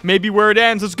 guys. Maybe where it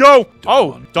ends. Let's go.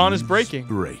 Oh, dawn is breaking.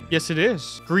 Great. Yes, it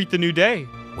is. Greet the new day.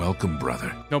 Welcome,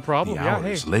 brother. No problem. The Yeah, hour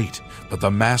hey. is late, but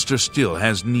the master still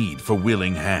has need for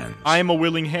willing hands. I am a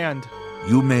willing hand.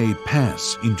 You may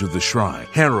pass into the shrine.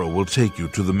 Harrow will take you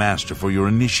to the master for your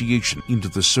initiation into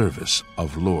the service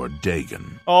of Lord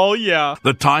Dagon. Oh, yeah.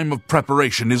 The time of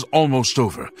preparation is almost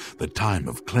over. The time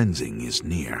of cleansing is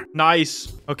near.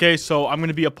 Nice. Okay, so I'm going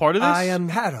to be a part of this? I am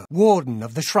Harrow, warden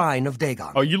of the Shrine of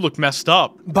Dagon. Oh, you look messed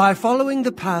up. By following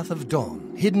the path of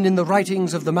dawn, hidden in the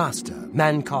writings of the master,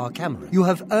 Mankar Cameron, you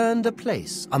have earned a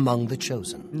place among the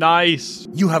chosen. Nice.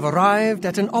 You have arrived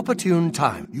at an opportune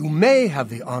time. You may have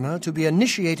the honor to be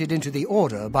initiated into the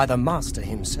order by the master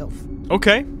himself.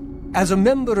 Okay. As a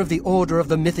member of the Order of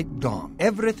the Mythic Dawn,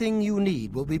 everything you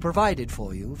need will be provided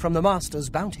for you from the master's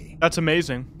bounty. That's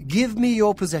amazing. Give me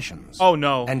your possessions. Oh,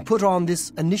 no. And put on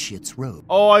this initiate's robe.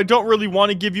 Oh, I don't really want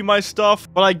to give you my stuff,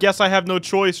 but I guess I have no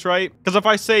choice, right? Because if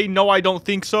I say, no, I don't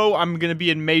think so, I'm going to be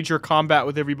in major combat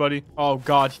with everybody. Oh,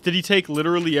 God. Did he take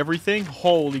literally everything?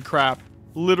 Holy crap.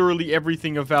 Literally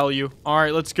everything of value. All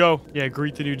right, let's go. Yeah,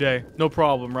 greet the new day. No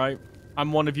problem, right?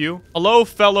 I'm one of you. Hello,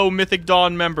 fellow Mythic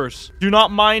Dawn members. Do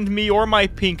not mind me or my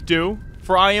pink dew,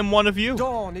 for I am one of you.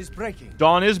 Dawn is breaking.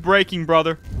 Dawn is breaking,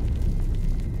 brother.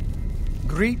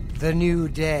 Greet the new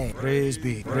day. Praise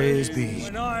be. Praise be.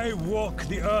 When I walk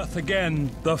the earth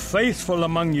again, the faithful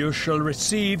among you shall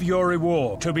receive your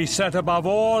reward, to be set above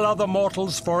all other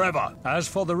mortals forever. As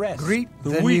for the rest, Greet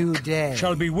the the weak new day.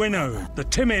 shall be winnowed, the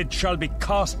timid shall be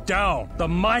cast down, the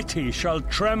mighty shall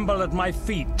tremble at my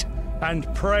feet and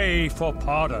pray for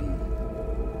pardon.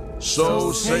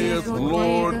 So saith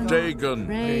Lord Dagon.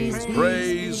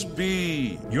 Praise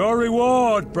be. Your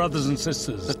reward, brothers and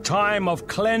sisters. The time of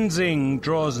cleansing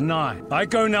draws nigh. I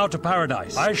go now to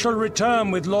paradise. I shall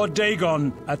return with Lord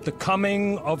Dagon at the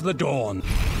coming of the dawn.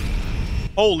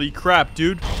 Holy crap,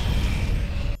 dude.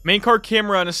 Mankar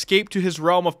Cameron escaped to his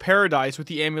realm of paradise with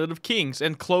the Amulet of Kings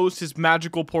and closed his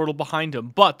magical portal behind him.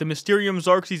 But the Mysterium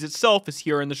Xarxes itself is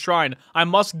here in the shrine. I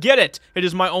must get it. It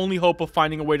is my only hope of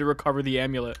finding a way to recover the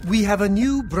amulet. We have a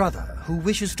new brother who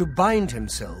wishes to bind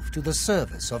himself to the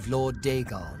service of Lord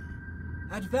Dagon.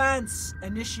 Advance,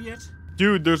 initiate.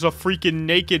 Dude, there's a freaking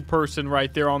naked person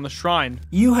right there on the shrine.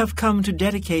 You have come to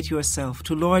dedicate yourself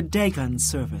to Lord Dagon's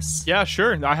service. Yeah,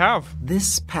 sure, I have.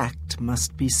 This pact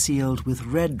must be sealed with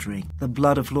red drink, the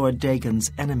blood of Lord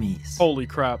Dagon's enemies. Holy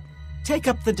crap. Take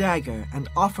up the dagger and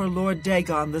offer Lord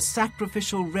Dagon the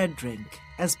sacrificial red drink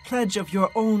as pledge of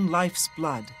your own life's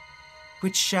blood,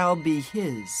 which shall be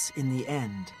his in the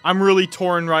end. I'm really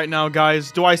torn right now,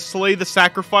 guys. Do I slay the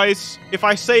sacrifice? If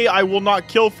I say I will not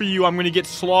kill for you, I'm gonna get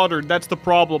slaughtered. That's the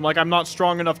problem. Like, I'm not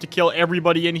strong enough to kill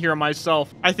everybody in here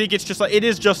myself. I think it's just like, it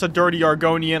is just a dirty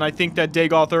Argonian. I think that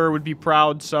Dagoth would be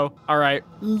proud, so, alright.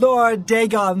 Lord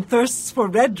Dagon thirsts for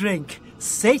red drink.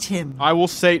 Sate him. I will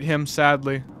sate him,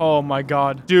 sadly. Oh my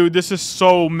god. Dude, this is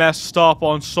so messed up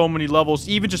on so many levels.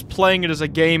 Even just playing it as a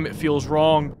game, it feels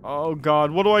wrong. Oh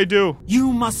god, what do I do?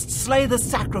 You must slay the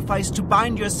sacrifice to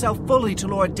bind yourself fully to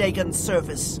Lord Dagon's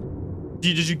service.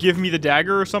 Did you give me the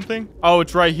dagger or something? Oh,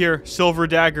 it's right here. Silver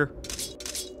dagger.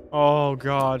 Oh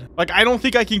god. Like, I don't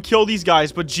think I can kill these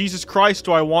guys, but Jesus Christ,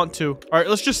 do I want to. Alright,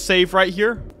 let's just save right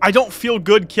here. I don't feel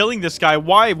good killing this guy.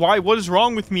 Why? What is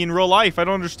wrong with me in real life? I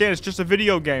don't understand. It's just a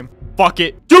video game. Fuck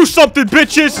it. Do something,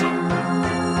 bitches!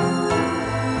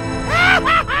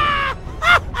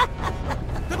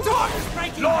 The door is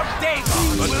breaking! Lord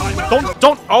Dagon!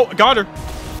 Don't. Oh, got her.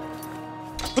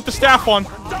 Put the staff on.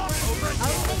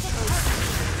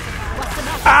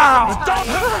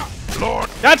 Ow! Lord.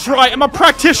 That's right. I'm a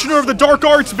practitioner of the dark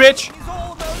arts, bitch.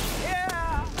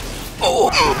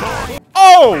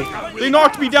 Oh! They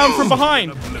knocked me down from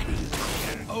behind.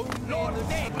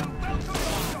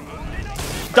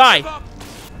 Die.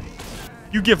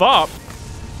 You give up?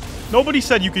 Nobody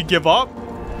said you could give up.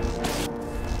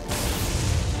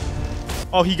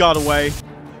 Oh, he got away.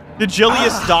 Did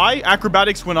Jilius die?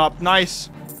 Acrobatics went up.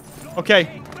 Nice.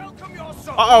 Okay.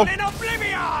 Uh-oh.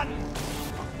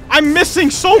 I'm missing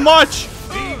so much.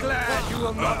 glad you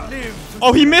will not live.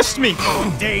 Oh, he missed me.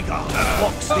 Dagon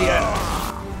walks the earth.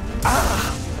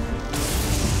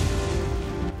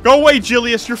 Go away,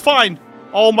 Julius. You're fine.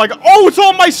 Oh my god. Oh, it's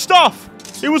on my stuff.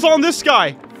 It was on this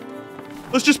guy.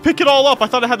 Let's just pick it all up. I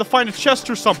thought I had to find a chest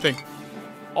or something.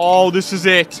 Oh, this is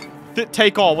it.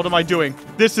 Take all. What am I doing?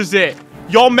 This is it.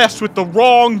 Y'all messed with the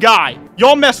wrong guy.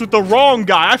 Y'all messed with the wrong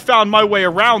guy. I found my way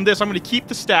around this. I'm going to keep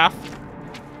the staff.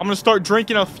 I'm going to start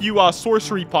drinking a few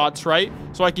sorcery pots, right?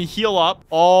 So I can heal up.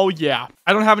 Oh, yeah.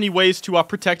 I don't have any ways to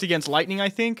protect against lightning, I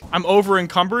think. I'm over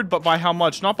encumbered, but by how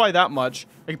much? Not by that much.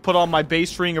 I can put on my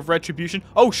base ring of retribution.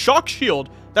 Oh, shock shield.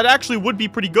 That actually would be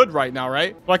pretty good right now,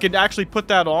 right? So I could actually put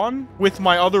that on with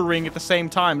my other ring at the same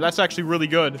time. That's actually really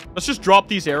good. Let's just drop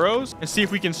these arrows and see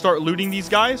if we can start looting these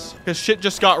guys. Because shit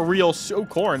just got real. So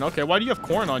corn. Okay, why do you have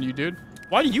corn on you, dude?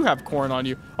 Why do you have corn on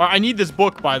you? All right, I need this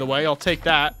book, by the way. I'll take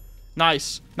that.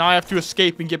 Nice. Now I have to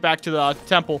escape and get back to the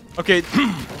temple. Okay.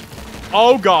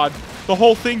 Oh, God. The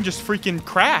whole thing just freaking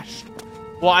crashed.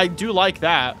 Well, I do like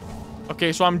that.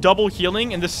 Okay, so I'm double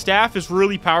healing, and the staff is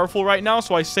really powerful right now,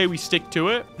 so I say we stick to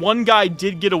it. One guy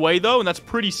did get away, though, and that's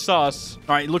pretty sus.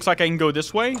 All right, it looks like I can go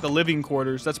this way. The living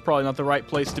quarters. That's probably not the right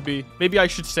place to be. Maybe I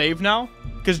should save now,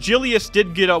 because Julius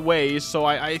did get away, so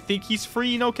I think he's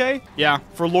free and okay. Yeah,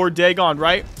 for Lord Dagon,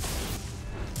 right?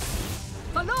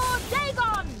 For Lord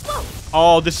Dagon! Woo!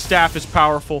 Oh, this staff is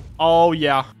powerful. Oh,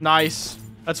 yeah. Nice.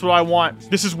 That's what I want.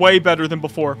 This is way better than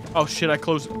before. Oh, shit, I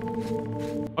closed it.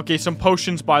 Okay, some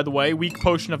potions, by the way. Weak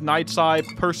potion of Night's Eye,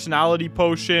 personality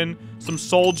potion, some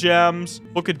soul gems,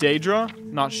 Book of Daedra.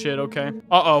 Not shit, okay.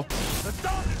 Uh-oh.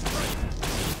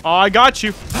 Oh, I got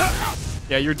you.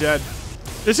 Yeah, you're dead.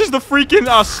 This is the freaking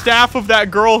staff of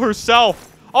that girl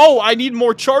herself. Oh, I need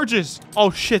more charges. Oh,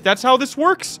 shit, that's how this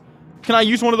works? Can I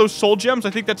use one of those soul gems?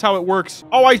 I think that's how it works.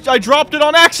 Oh, I dropped it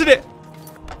on accident.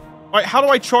 All right, how do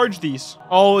I charge these?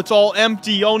 Oh, it's all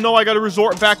empty. Oh, no, I got to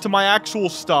resort back to my actual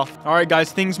stuff. All right,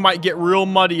 guys, things might get real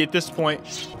muddy at this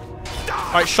point.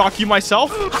 All right, shock you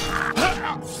myself.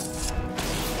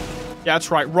 Yeah,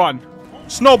 that's right. Run.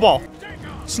 Snowball.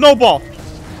 Snowball.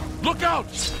 Look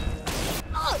out!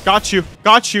 Got you.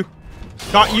 Got you.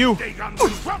 Got you.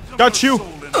 Got you.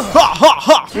 Ha, ha,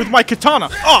 ha. With my katana.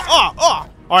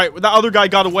 All right, that other guy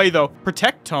got away, though.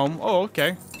 Protect tome. Oh,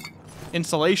 okay.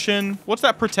 Insulation. What's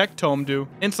that protect tome do?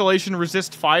 Insulation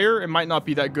resist fire? It might not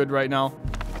be that good right now.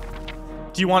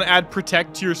 Do you want to add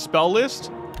protect to your spell list?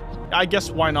 I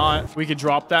guess why not? We could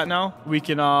drop that now. We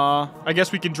can, I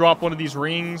guess we can drop one of these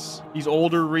rings. These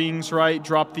older rings, right?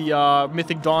 Drop the,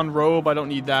 Mythic Dawn robe. I don't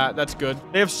need that. That's good.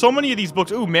 They have so many of these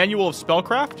books. Ooh, Manual of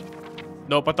Spellcraft.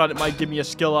 Nope, I thought it might give me a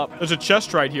skill up. There's a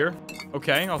chest right here.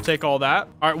 Okay, I'll take all that.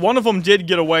 All right, one of them did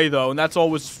get away, though, and that's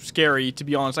always scary, to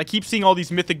be honest. I keep seeing all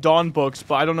these Mythic Dawn books,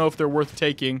 but I don't know if they're worth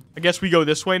taking. I guess we go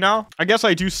this way now. I guess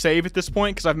I do save at this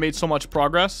point, because I've made so much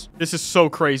progress. This is so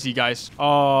crazy, guys.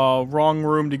 Oh, wrong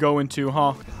room to go into,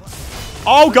 huh?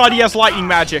 Oh, God, he has lightning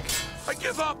magic. I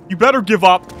give up. You better give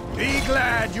up. Be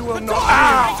glad you will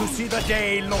not live to see the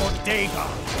day Lord Dagon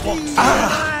walks the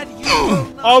earth.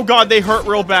 Oh, God, they hurt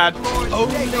real bad.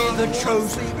 Only the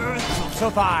chosen will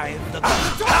survive the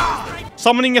battle.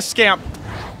 Summoning a scamp.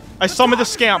 I summoned a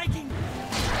scamp.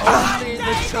 Only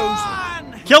the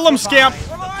chosen. Kill him, scamp.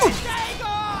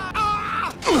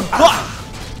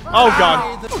 Oh,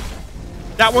 God.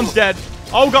 That one's dead.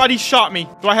 Oh, God, he shot me.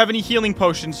 Do I have any healing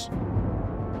potions?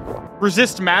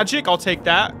 Resist magic. I'll take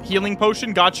that. Healing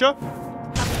potion. Gotcha.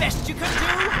 The best you can do.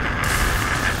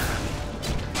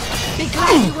 Be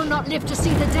glad you will not live to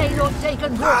see the day Lord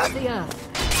Dagon walks the earth.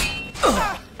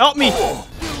 Help me.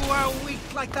 You are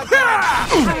weak like the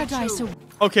Paradise.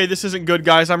 Okay, this isn't good,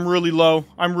 guys. I'm really low.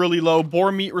 I'm really low.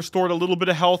 Boar meat restored a little bit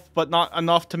of health, but not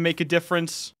enough to make a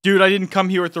difference. Dude, I didn't come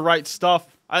here with the right stuff.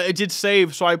 I did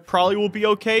save, so I probably will be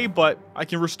okay, but I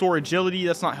can restore agility.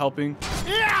 That's not helping.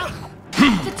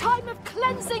 The time of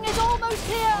cleansing is almost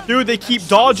here. Dude, they keep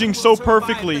dodging so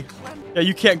perfectly. Yeah,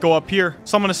 you can't go up here.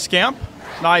 Summon a scamp?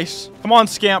 Nice. Come on,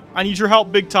 scamp. I need your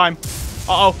help big time.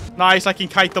 Uh-oh. Nice. I can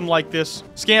kite them like this.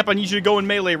 Scamp, I need you to go in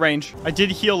melee range. I did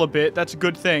heal a bit. That's a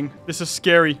good thing. This is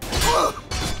scary.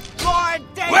 Lord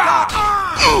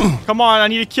Dagon! Come on. I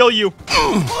need to kill you.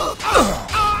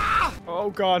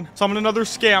 Oh, God. Summon another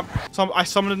scamp. I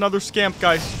summoned another scamp,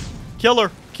 guys.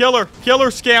 Killer. Killer.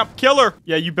 Killer, scamp. Killer.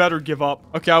 Yeah, you better give up.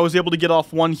 Okay, I was able to get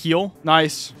off one heal.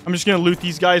 Nice. I'm just going to loot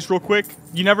these guys real quick.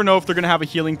 You never know if they're going to have a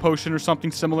healing potion or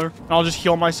something similar. I'll just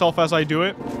heal myself as I do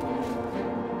it.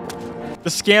 The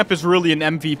scamp is really an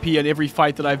MVP in every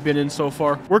fight that I've been in so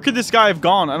far. Where could this guy have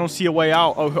gone? I don't see a way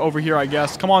out. Oh, over here, I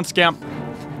guess. Come on, scamp.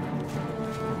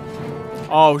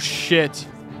 Oh, shit.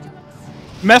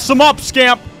 Mess him up,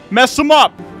 scamp. Mess him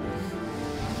up.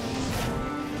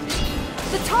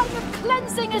 time of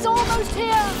cleansing is almost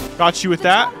here. Got you with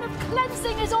that. The time of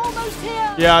cleansing is almost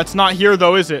here. Yeah, it's not here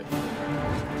though, is it?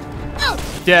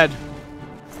 Dead.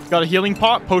 Got a healing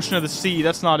pot? Potion of the sea.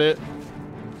 That's not it.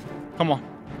 Come on.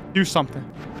 Do something.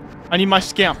 I need my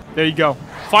scamp. There you go.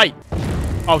 Fight.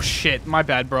 Oh, shit. My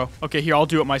bad, bro. Okay, here. I'll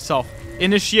do it myself.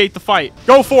 Initiate the fight.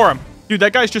 Go for him. Dude,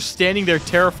 that guy's just standing there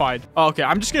terrified. Oh, okay,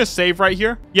 I'm just going to save right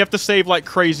here. You have to save like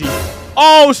crazy.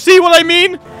 Oh, see what I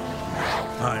mean?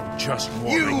 I'm just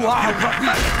warming You up.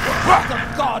 are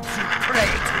the gods you pray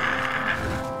to.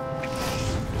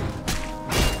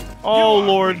 Oh,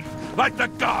 Lord. Like the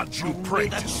gods you pray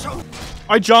to.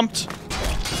 I jumped.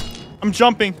 I'm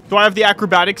jumping. Do I have the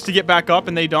acrobatics to get back up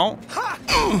and they don't?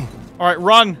 All right,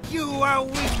 run. You are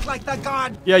weak like the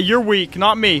god. Yeah, you're weak,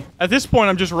 not me. At this point,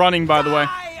 I'm just running, by the way.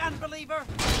 Die, unbeliever.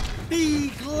 Be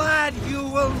glad you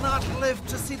will not live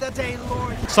to see the day,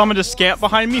 Lord. Summoned a scamp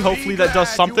behind me. Hopefully that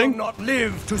does something. You will not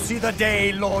live to see the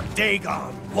day Lord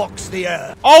Dagon walks the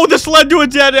earth. Oh, this led to a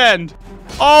dead end.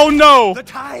 Oh, no.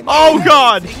 Oh,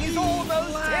 God.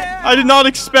 I did not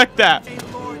expect that.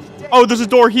 Oh, there's a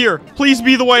door here. Please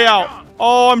be the way out.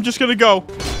 Oh, I'm just gonna go.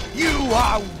 You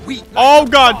are weak. Oh,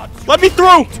 God. Let me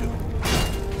through.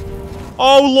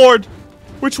 Oh, Lord.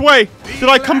 Which way? Did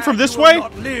I come from this way?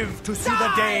 Not live to see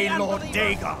the day Lord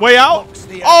Dagon. Way out?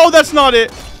 Oh, that's not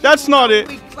it. That's not it.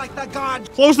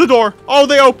 Close the door. Oh,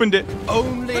 they opened it.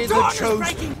 Only the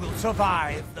chosen will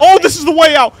survive. Oh, this is the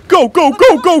way out. Go, go,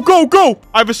 go, go, go, go.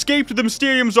 I've escaped the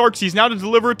Mysterium Xarxes. Now to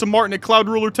deliver it to Martin at Cloud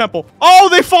Ruler Temple. Oh,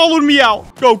 they followed me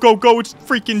out. Go, go, go. It's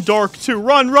freaking dark, too.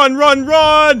 Run, run, run,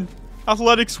 run.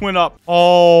 Athletics went up.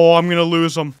 Oh, I'm gonna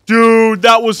lose them. Dude,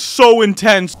 that was so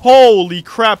intense. Holy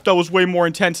crap, that was way more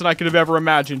intense than I could have ever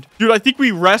imagined. Dude, I think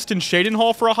we rest in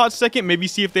Shadenhall for a hot second. Maybe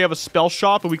see if they have a spell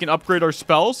shop and we can upgrade our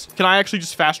spells. Can I actually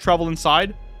just fast travel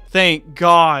inside? Thank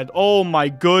God. Oh my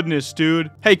goodness, dude.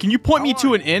 Hey, can you point me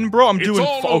to an inn, bro? I'm doing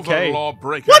okay.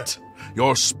 Lawbreaker. What?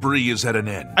 Your spree is at an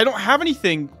end. I don't have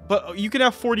anything, but you can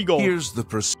have 40 gold. Here's the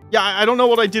Yeah, I don't know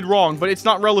what I did wrong, but it's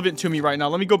not relevant to me right now.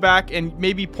 Let me go back and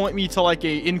maybe point me to like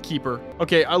a innkeeper.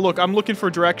 Okay, look, I'm looking for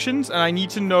directions and I need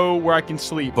to know where I can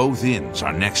sleep. Both inns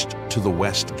are next to the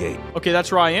west gate. Okay, that's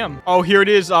where I am. Oh, here it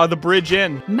is, the Bridge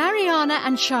Inn. Mariana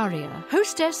and Sharia,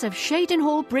 hostess of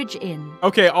Shadenhall Bridge Inn.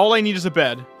 Okay, all I need is a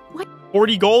bed. What?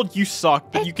 40 gold? You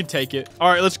suck, but you can take it. All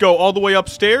right, let's go all the way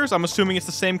upstairs. I'm assuming it's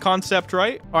the same concept,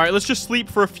 right? All right, let's just sleep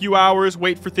for a few hours,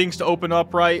 wait for things to open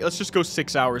up, right? Let's just go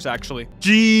 6 hours, actually.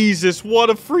 Jesus, what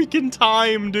a freaking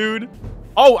time, dude.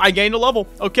 Oh, I gained a level.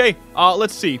 Okay,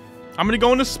 let's see. I'm gonna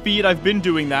go into speed. I've been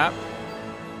doing that.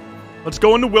 Let's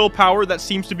go into willpower. That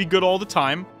seems to be good all the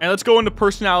time. And let's go into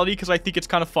personality because I think it's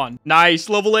kind of fun. Nice,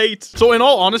 level 8. So in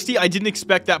all honesty, I didn't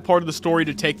expect that part of the story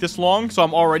to take this long. So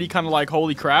I'm already kind of like,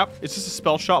 holy crap. Is this a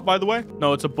spell shop, by the way?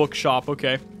 No, it's a book shop.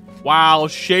 Okay. Wow,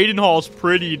 Shadenhall's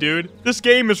pretty, dude. This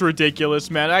game is ridiculous,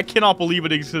 man. I cannot believe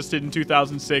it existed in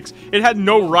 2006. It had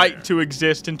no right to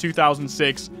exist in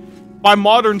 2006. By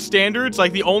modern standards,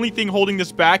 like, the only thing holding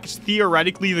this back is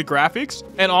theoretically the graphics.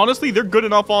 And honestly, they're good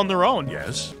enough on their own.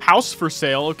 Yes. House for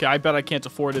sale. Okay, I bet I can't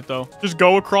afford it, though. Just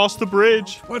go across the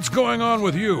bridge. What's going on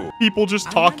with you? People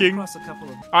just talking.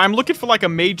 I'm looking for, like, a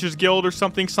mage's guild or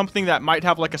something. Something that might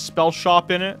have, like, a spell shop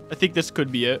in it. I think this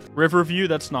could be it. Riverview,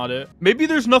 that's not it. Maybe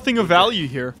there's nothing of value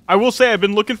here. I will say I've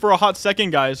been looking for a hot second,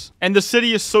 guys. And the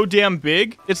city is so damn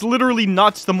big. It's literally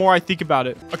nuts the more I think about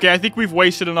it. Okay, I think we've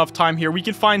wasted enough time here. We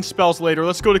can find spells later.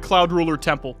 Let's go to Cloud Ruler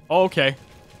Temple. Oh, okay.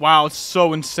 Wow, it's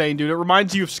so insane, dude. It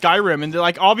reminds you of Skyrim. And,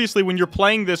 like, obviously, when you're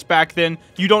playing this back then,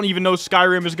 you don't even know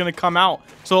Skyrim is going to come out.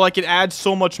 So, like, it adds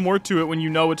so much more to it when you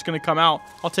know it's going to come out.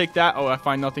 I'll take that. Oh, I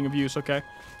find nothing of use. Okay.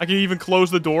 I can even close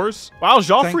the doors. Wow,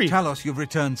 Joffrey. Thank Talos you've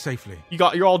returned safely.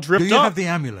 You're all dripped up. Do you have the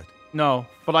amulet? No,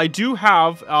 but I do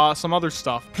have some other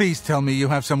stuff. Please tell me you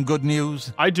have some good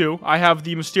news. I do. I have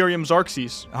the Mysterium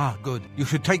Xarxes. Ah, good. You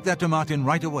should take that to Martin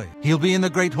right away. He'll be in the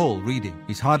Great Hall reading.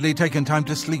 He's hardly taken time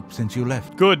to sleep since you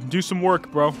left. Good. Do some work,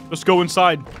 bro. Let's go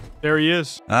inside. There he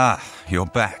is. Ah, you're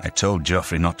back. I told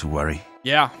Joffrey not to worry.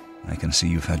 Yeah. I can see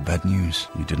you've had bad news.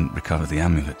 You didn't recover the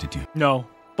amulet, did you? No.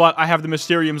 But I have the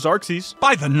Mysterium Xarxes.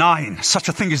 By the 9! Such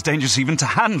a thing is dangerous even to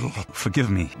handle.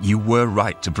 Forgive me. You were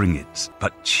right to bring it,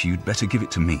 but you'd better give it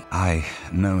to me. I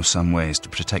know some ways to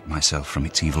protect myself from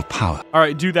its evil power. All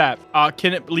right, do that.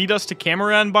 Can it lead us to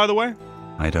Cameron, by the way?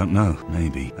 I don't know.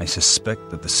 Maybe. I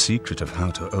suspect that the secret of how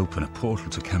to open a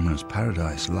portal to Cameron's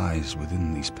paradise lies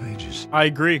within these pages. I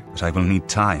agree. But I will need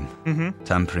time.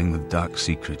 Tampering with dark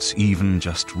secrets, even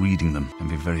just reading them, can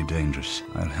be very dangerous.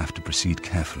 I'll have to proceed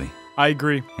carefully. I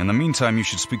agree. In the meantime, you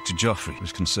should speak to Joffrey,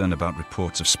 who's concerned about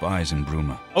reports of spies in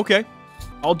Bruma. Okay.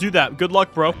 I'll do that. Good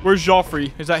luck, bro. Where's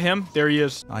Joffrey? Is that him? There he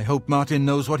is. I hope Martin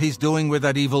knows what he's doing with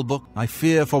that evil book. I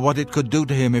fear for what it could do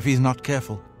to him if he's not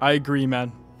careful. I agree,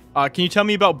 man. Can you tell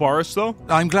me about Boris, though?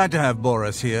 I'm glad to have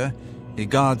Boris here. He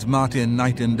guards Martin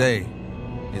night and day.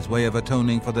 His way of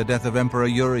atoning for the death of Emperor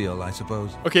Uriel, I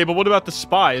suppose. Okay, but what about the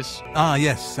spies? Ah,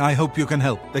 yes, I hope you can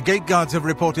help. The gate guards have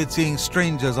reported seeing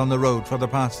strangers on the road for the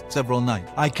past several nights.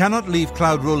 I cannot leave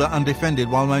Cloud Ruler undefended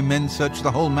while my men search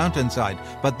the whole mountainside,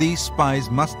 but these spies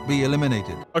must be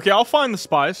eliminated. Okay, I'll find the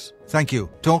spies. Thank you.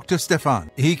 Talk to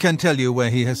Stefan. He can tell you where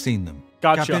he has seen them.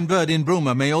 Gotcha. Captain Bird in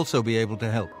Bruma may also be able to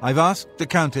help. I've asked the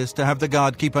Countess to have the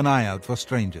guard keep an eye out for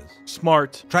strangers.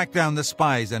 Smart. Track down the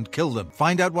spies and kill them.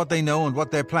 Find out what they know and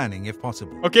what they're planning, if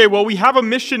possible. Okay, well, we have a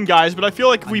mission, guys, but I feel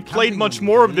like if we played much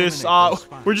more of this,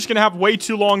 we're just gonna have way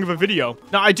too long of a video.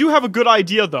 Now, I do have a good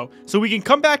idea, though, so we can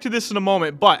come back to this in a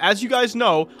moment, but as you guys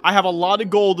know, I have a lot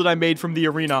of gold that I made from the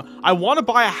arena. I want to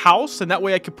buy a house, and that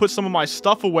way I could put some of my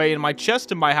stuff away in my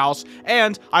chest in my house,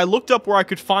 and I looked up where I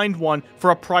could find one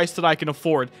for a price that I can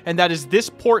afford, and that is this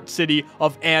port city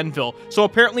of Anvil. So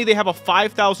apparently they have a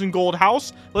 5,000 gold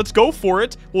house. Let's go for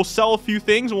it. We'll sell a few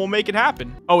things and we'll make it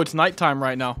happen. Oh, it's nighttime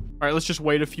right now. All right, let's just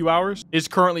wait a few hours. It's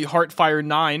currently Heartfire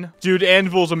 9. Dude,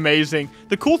 Anvil's amazing.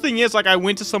 The cool thing is, like, I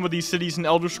went to some of these cities in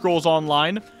Elder Scrolls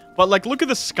Online, but, like, look at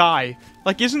the sky.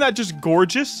 Like, isn't that just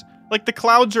gorgeous? Like, the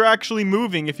clouds are actually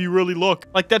moving if you really look.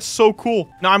 Like, that's so cool.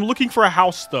 Now, I'm looking for a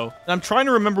house, though. And I'm trying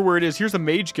to remember where it is. Here's a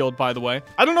Mage Guild, by the way.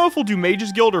 I don't know if we'll do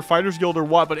Mages Guild or Fighters Guild or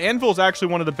what, but Anvil is actually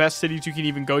one of the best cities you can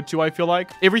even go to, I feel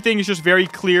like. Everything is just very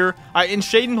clear. In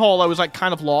Shaden Hall, I was, like,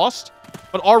 kind of lost.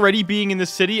 But already being in this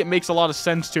city, it makes a lot of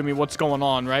sense to me what's going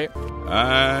on, right?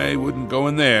 I wouldn't go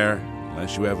in there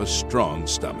unless you have a strong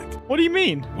stomach. What do you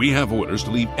mean? We have orders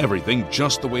to leave everything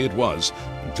just the way it was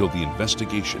until the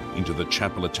investigation into the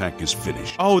chapel attack is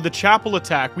finished. Oh, the chapel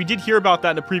attack. We did hear about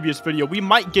that in a previous video. We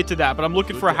might get to that, but I'm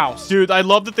looking for a house. Dude, I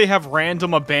love that they have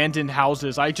random abandoned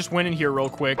houses. I just went in here real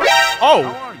quick.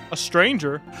 Oh, a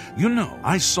stranger. You know,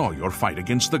 I saw your fight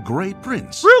against the Grey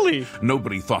Prince. Really?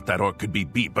 Nobody thought that orc could be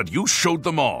beat, but you showed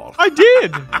them all. I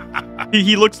did.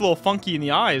 he looks a little funky in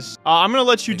the eyes. I'm gonna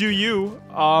let you do you.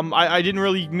 I didn't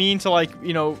really mean to, like,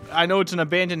 you know, I know it's an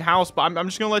abandoned house, but I'm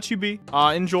just gonna let you be.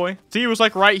 Enjoy. See, it was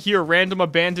like right here, random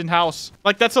abandoned house.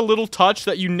 Like, that's a little touch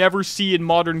that you never see in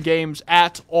modern games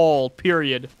at all,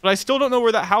 period. But I still don't know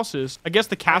where that house is. I guess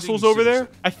the castle's over there.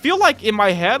 I feel like in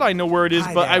my head I know where it is,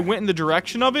 but I went in the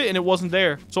direction of it and it wasn't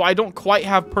there. So I don't quite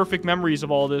have perfect memories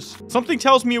of all this. Something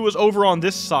tells me it was over on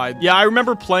this side. Yeah, I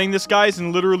remember playing this, guys,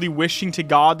 and literally wishing to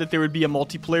God that there would be a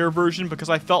multiplayer version, because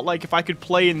I felt like if I could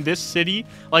play in this city,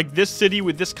 like this city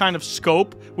with this kind of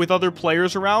scope with other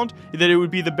players around, that it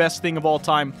would be the best thing of all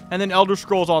time. And then Elder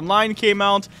Scrolls Online came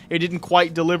out. It didn't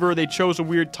quite deliver. They chose a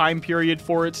weird time period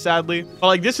for it, sadly. But,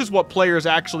 like, this is what players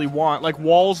actually want. Like,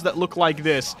 walls that look like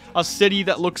this. A city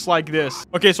that looks like this.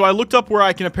 Okay, so I looked up where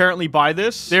I can apparently buy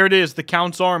this. There it is, the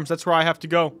Count's Arms. That's where I have to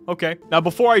go. Okay. Now,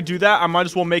 before I do that, I might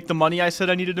as well make the money I said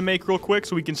I needed to make real quick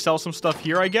so we can sell some stuff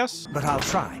here, I guess. But I'll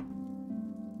try.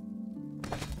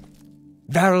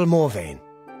 Varel Morvain.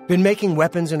 Been making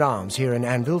weapons and arms here in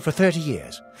Anvil for 30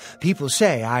 years. People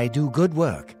say I do good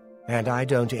work, and I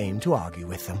don't aim to argue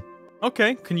with them.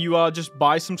 Okay, can you just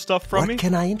buy some stuff from me? What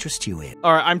can I interest you in?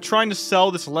 All right, I'm trying to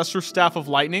sell this Lesser Staff of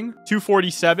Lightning.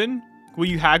 247. Will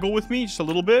you haggle with me just a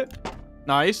little bit?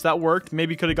 Nice, that worked.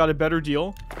 Maybe could have got a better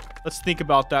deal. Let's think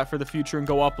about that for the future and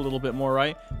go up a little bit more,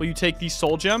 right? Will you take these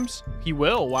soul gems? He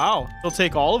will, wow. He'll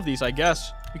take all of these, I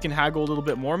guess. We can haggle a little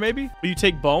bit more, maybe. Will you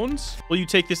take bones? Will you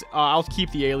take this? I'll keep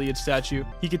the alien statue.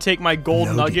 He could take my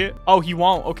gold nugget. Oh, he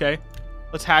won't. Okay.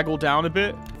 Let's haggle down a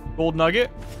bit. Gold nugget.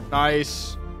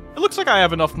 Nice. It looks like I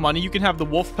have enough money. You can have the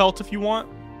wolf pelt if you want.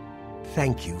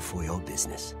 Thank you for your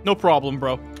business. No problem,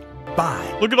 bro.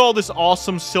 Bye. Look at all this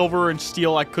awesome silver and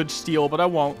steel I could steal, but I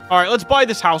won't. All right, let's buy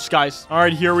this house, guys. All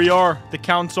right, here we are. The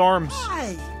Count's Arms.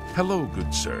 Hi. Hello,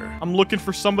 good sir. I'm looking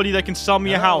for somebody that can sell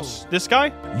me a house. This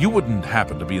guy? You wouldn't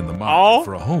happen to be in the market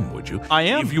for a home, would you? I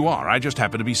am. If you are, I just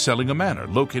happen to be selling a manor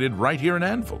located right here in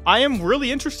Anvil. I am really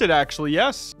interested, actually,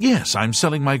 yes. Yes, I'm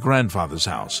selling my grandfather's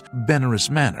house, Benaris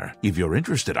Manor. If you're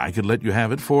interested, I could let you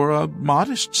have it for a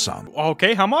modest sum.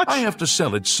 Okay, how much? I have to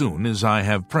sell it soon, as I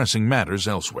have pressing matters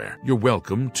elsewhere. You're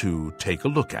welcome to take a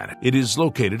look at it. It is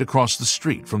located across the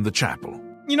street from the chapel.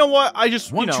 You know what? I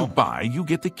just, Once you buy, you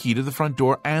get the key to the front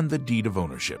door and the deed of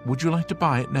ownership. Would you like to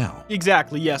buy it now?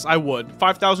 Exactly, yes, I would.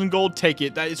 5,000 gold, take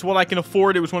it. That is what I can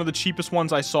afford. It was one of the cheapest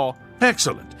ones I saw.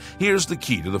 Excellent. Here's the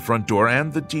key to the front door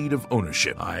and the deed of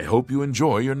ownership. I hope you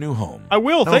enjoy your new home. I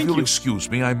will, now, thank if you'll you. excuse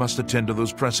me, I must attend to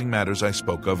those pressing matters I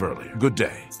spoke of earlier. Good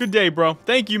day. Good day, bro.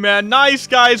 Thank you, man. Nice,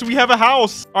 guys. We have a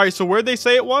house. All right, so where'd they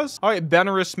say it was? All right,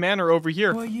 Benerus Manor over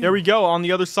here. There we go, on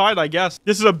the other side, I guess.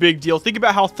 This is a big deal. Think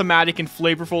about how thematic and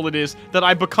flavorful it is that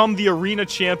I become the arena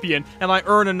champion and I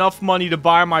earn enough money to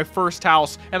buy my first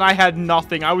house, and I had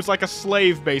nothing. I was like a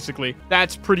slave, basically.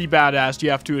 That's pretty badass,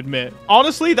 you have to admit.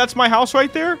 Honestly, that's my house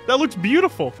right there. That looks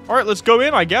beautiful. All right, let's go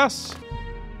in, I guess.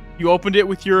 You opened it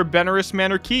with your Benerus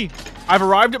Manor key. I've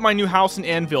arrived at my new house in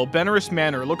Anvil, Benerus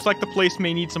Manor. Looks like the place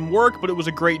may need some work, but it was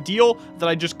a great deal that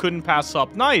I just couldn't pass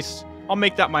up. Nice. I'll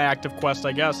make that my active quest,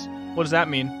 I guess. What does that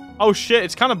mean? Oh shit,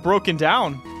 it's kind of broken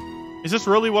down. Is this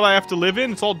really what I have to live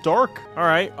in? It's all dark. All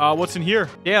right, what's in here?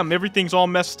 Damn, everything's all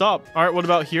messed up. All right, what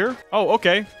about here? Oh,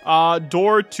 okay.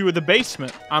 Door to the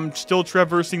basement. I'm still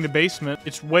traversing the basement.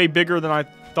 It's way bigger than I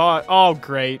thought. Oh,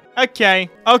 great. Okay.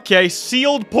 Okay,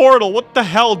 sealed portal. What the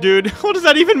hell, dude? What does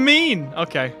that even mean?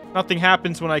 Okay, nothing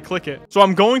happens when I click it. So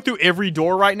I'm going through every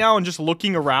door right now and just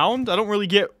looking around. I don't really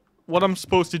get what I'm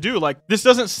supposed to do. Like, this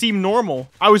doesn't seem normal.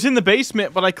 I was in the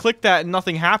basement, but I clicked that and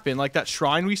nothing happened. Like that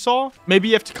shrine we saw. Maybe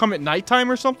you have to come at nighttime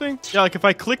or something. Yeah, like if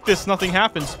I click this, nothing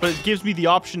happens, but it gives me the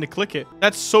option to click it.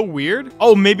 That's so weird.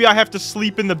 Oh, maybe I have to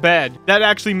sleep in the bed. That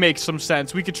actually makes some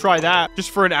sense. We could try that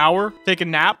just for an hour. Take a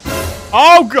nap.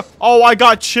 Oh, I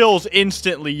got chills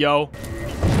instantly, yo.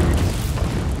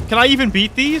 Can I even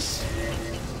beat these?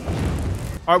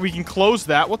 All right, we can close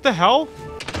that. What the hell?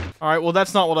 All right, well,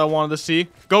 that's not what I wanted to see.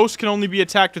 Ghosts can only be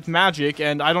attacked with magic,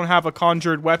 and I don't have a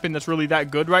conjured weapon that's really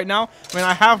that good right now. I mean,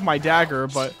 I have my dagger,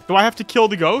 but do I have to kill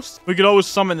the ghost? We could always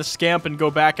summon the scamp and go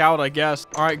back out, I guess.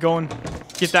 All right, go and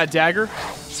get that dagger.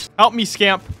 Help me,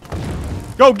 scamp.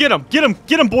 Go, get him. Get him.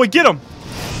 Get him, boy. Get him.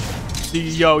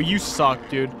 Yo, you suck,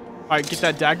 dude. All right, get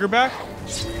that dagger back.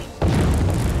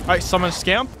 All right, summon a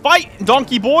scamp. Fight,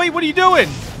 donkey boy. What are you doing?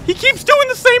 He keeps doing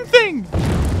the same thing.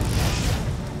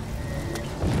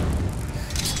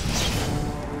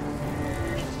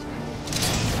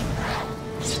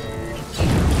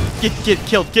 Get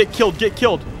killed, get killed, get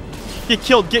killed. Get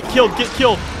killed, get killed, get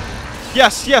killed.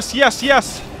 Yes, yes, yes,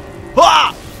 yes.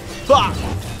 Ah!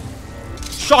 Ah!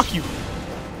 Shock you.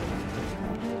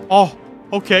 Oh,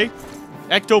 okay.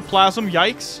 Ectoplasm,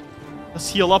 yikes. Let's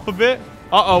heal up a bit.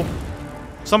 Uh-oh.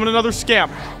 Summon another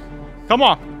scamp. Come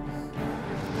on.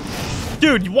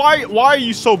 Dude, why are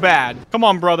you so bad? Come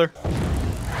on, brother.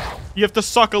 You have to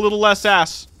suck a little less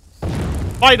ass.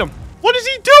 Fight him. What is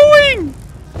he doing?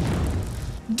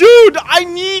 Dude, I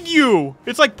need you.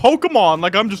 It's like Pokemon.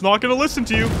 Like, I'm just not going to listen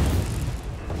to you. All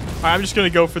right, I'm just going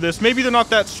to go for this. Maybe they're not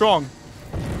that strong.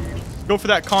 Go for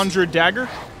that conjured dagger.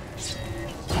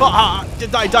 Die,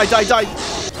 die, die, die, die.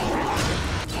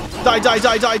 Die, die,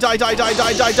 die, die, die, die, die,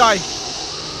 die, die, die.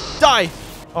 Die.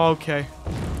 Okay.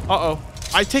 Uh-oh.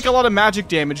 I take a lot of magic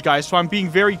damage, guys, so I'm being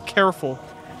very careful.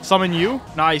 Summon you.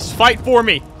 Nice. Fight for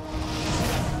me.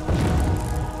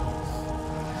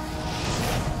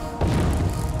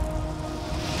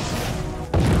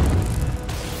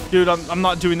 Dude, I'm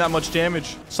not doing that much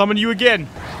damage. Summon you again.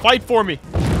 Fight for me.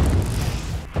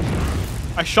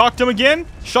 I shocked him again.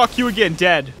 Shock you again.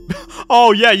 Dead.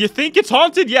 Oh, yeah. You think it's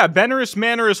haunted? Yeah, Benerus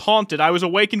Manor is haunted. I was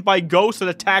awakened by ghosts that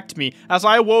attacked me. As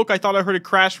I awoke, I thought I heard a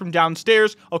crash from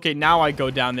downstairs. Okay, now I go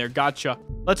down there. Gotcha.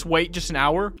 Let's wait just an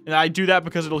hour. And I do that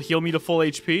because it'll heal me to full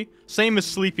HP. Same as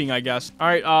sleeping, I guess. All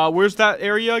right, where's that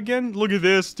area again? Look at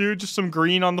this, dude. Just some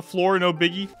green on the floor. No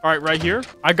biggie. All right, right here.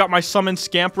 I got my summon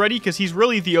scamp ready because he's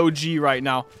really the OG right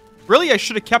now. Really, I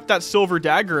should have kept that silver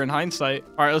dagger in hindsight.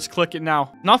 All right, let's click it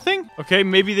now. Nothing? Okay,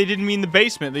 maybe they didn't mean the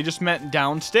basement. They just meant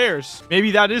downstairs.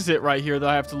 Maybe that is it right here that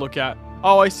I have to look at.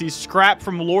 Oh, I see. Scrap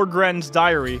from Lorgren's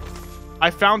diary. I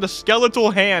found a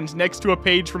skeletal hand next to a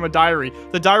page from a diary.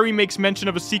 The diary makes mention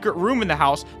of a secret room in the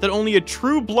house that only a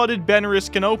true-blooded Benerus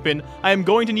can open. I am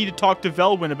going to need to talk to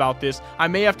Velwyn about this. I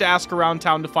may have to ask around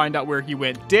town to find out where he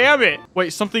went. Damn it!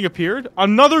 Wait, something appeared?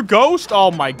 Another ghost?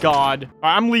 Oh my god.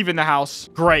 I'm leaving the house.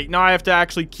 Great, now I have to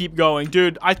actually keep going.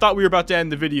 Dude, I thought we were about to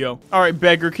end the video. Alright,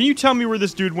 beggar, can you tell me where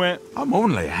this dude went? I'm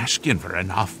only asking for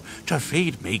enough to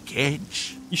feed me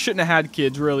kids. You shouldn't have had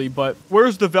kids, really, but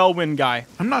where's the Velwyn guy?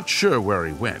 I'm not sure where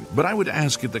he went, but I would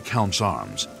ask at the Count's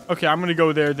Arms. Okay, I'm gonna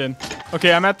go there then.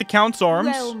 Okay, I'm at the Count's Arms.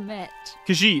 Well met.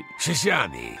 Khajiit.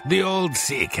 Shoshani, the old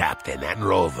sea captain and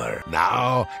rover,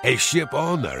 now a ship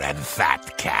owner and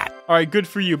fat cat. All right, good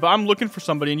for you, but I'm looking for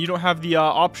somebody, and you don't have the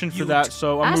option for that,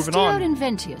 so I'm moving on.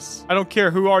 Inventius. I don't care.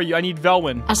 Who are you? I need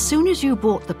Velwyn. As soon as you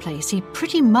bought the place, he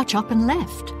pretty much up and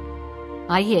left.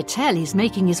 I hear tell he's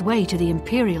making his way to the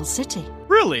Imperial City.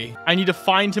 Really? I need to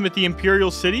find him at the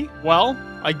Imperial City? Well,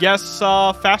 I guess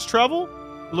fast travel?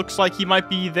 Looks like he might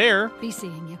be there. Be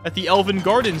seeing you. At the Elven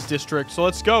Gardens district, so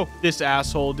let's go. This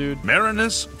asshole, dude.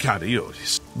 Marinus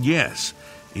Cadiotis. Yes,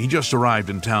 he just arrived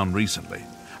in town recently.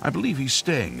 I believe he's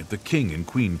staying at the King and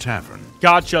Queen Tavern.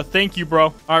 Gotcha. Thank you, bro.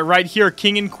 All right, right here,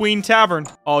 King and Queen Tavern.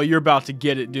 Oh, you're about to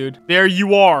get it, dude. There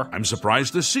you are. I'm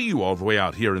surprised to see you all the way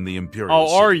out here in the Imperial Oh,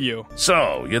 City. are you?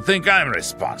 So, you think I'm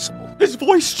responsible? His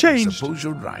voice changed. I suppose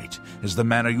you're right, as the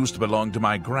manor used to belong to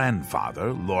my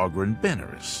grandfather, Lorgren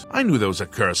Benerus. I knew there was a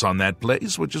curse on that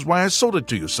place, which is why I sold it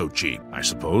to you so cheap. I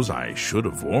suppose I should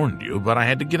have warned you, but I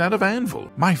had to get out of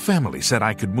Anvil. My family said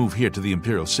I could move here to the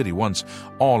Imperial City once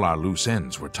all our loose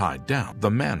ends were tied down.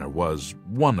 The manor was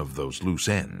one of those loose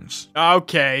ends.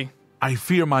 Okay. I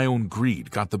fear my own greed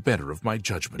got the better of my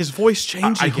judgment. His voice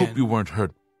changed I again. hope you weren't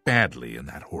hurt badly in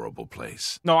that horrible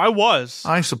place. No, I was.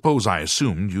 I suppose I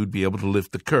assumed you'd be able to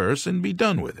lift the curse and be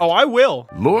done with it. Oh, I will.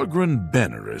 Lorgren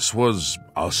Benerus was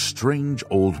a strange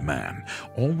old man,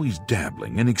 always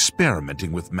dabbling and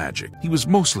experimenting with magic. He was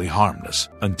mostly harmless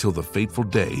until the fateful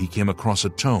day he came across a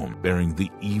tome bearing the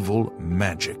evil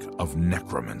magic of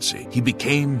necromancy. He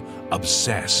became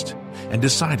obsessed and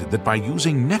decided that by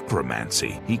using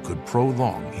necromancy, he could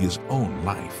prolong his own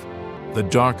life. The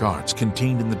dark arts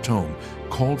contained in the tome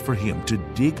called for him to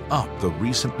dig up the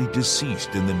recently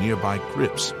deceased in the nearby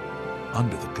crypts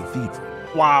under the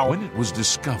cathedral. Wow. When it was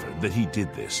discovered that he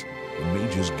did this, the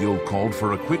Mages Guild called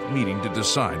for a quick meeting to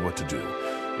decide what to do.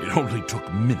 It only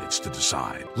took minutes to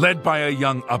decide. Led by a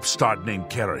young upstart named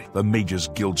Kerry, the Mages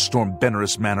Guild stormed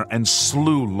Benerus Manor and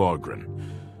slew Lorgren.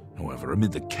 However,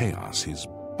 amid the chaos, his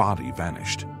body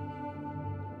vanished.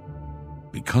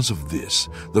 Because of this,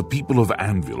 the people of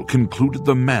Anvil concluded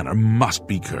the manor must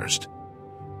be cursed.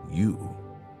 You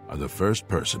are the first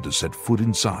person to set foot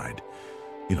inside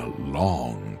in a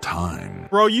long time.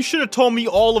 Bro, you should have told me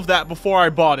all of that before I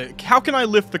bought it. How can I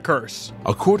lift the curse?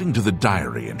 According to the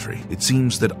diary entry, it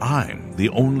seems that I'm the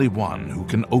only one who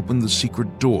can open the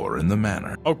secret door in the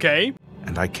manor. Okay.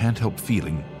 And I can't help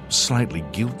feeling slightly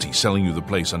guilty selling you the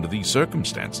place under these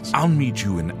circumstances. I'll meet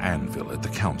you in Anvil at the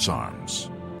Count's Arms.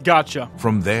 Gotcha.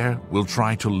 From there, we'll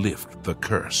try to lift the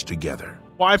curse together.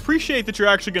 Well, I appreciate that you're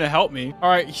actually going to help me. All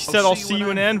right, he said I'll see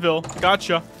you in Anvil.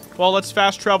 Gotcha. Well, let's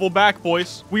fast travel back,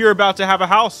 boys. We are about to have a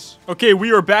house. Okay,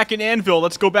 we are back in Anvil.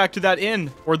 Let's go back to that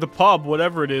inn. Or the pub,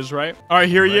 whatever it is, right? All right,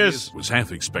 here he is. Was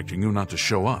half expecting you not to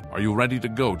show up. Are you ready to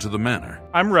go to the manor?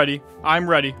 I'm ready. I'm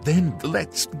ready. Then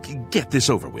let's get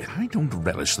this over with. I don't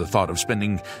relish the thought of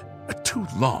spending too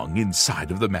long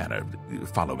inside of the manor.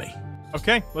 Follow me.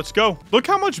 Okay, let's go. Look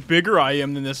how much bigger I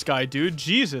am than this guy, dude.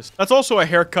 Jesus. That's also a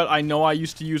haircut I know I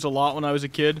used to use a lot when I was a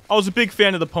kid. I was a big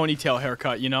fan of the ponytail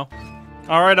haircut, you know?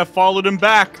 All right, I followed him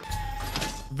back.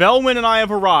 Velwyn and I have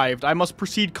arrived. I must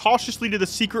proceed cautiously to the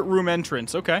secret room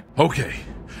entrance. Okay. Okay.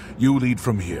 You lead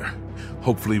from here.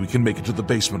 Hopefully we can make it to the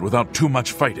basement without too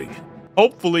much fighting.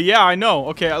 Hopefully, yeah, I know.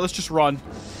 Okay, let's just run.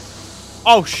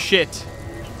 Oh, shit.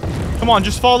 Come on,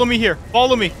 just follow me here.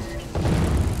 Follow me.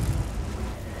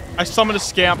 I summoned a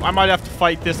scamp. I might have to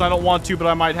fight this. I don't want to, but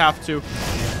I might have to.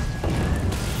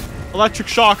 Electric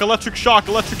shock, electric shock,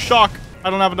 electric shock. I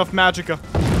don't have enough magicka.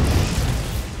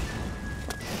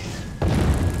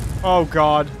 Oh,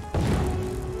 God.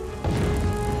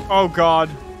 Oh,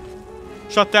 God.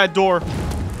 Shut that door.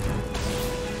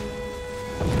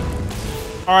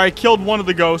 Alright, killed one of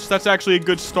the ghosts. That's actually a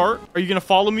good start. Are you gonna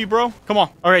follow me, bro? Come on.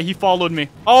 Alright, he followed me.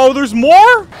 Oh, there's more?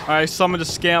 Alright, I summoned a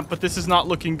scamp, but this is not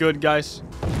looking good, guys.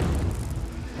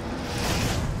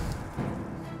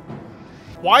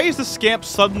 Why is the scamp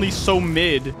suddenly so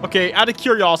mid? Okay, out of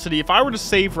curiosity, if I were to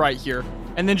save right here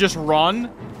and then just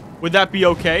run, would that be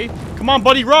okay? Come on,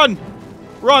 buddy, run!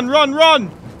 Run, run,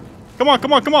 run! Come on,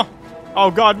 come on, come on!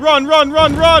 Oh, God, run, run,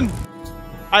 run, run!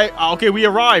 Okay, we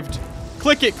arrived.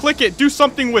 Click it, do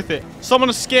something with it. Summon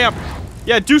a scamp.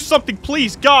 Yeah, do something,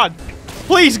 please, God.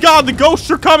 Please, God, the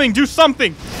ghosts are coming, do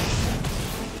something.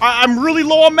 I'm really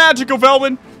low on magicka,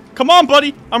 Velwyn. Come on,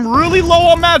 buddy. I'm really low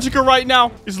on magicka right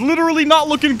now. It's literally not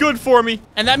looking good for me.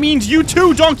 And that means you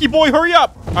too, donkey boy. Hurry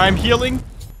up. I'm healing.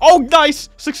 Oh, nice.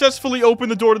 Successfully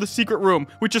opened the door to the secret room,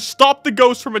 which just stopped the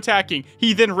ghost from attacking.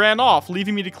 He then ran off,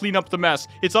 leaving me to clean up the mess.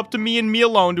 It's up to me and me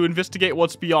alone to investigate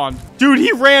what's beyond. Dude,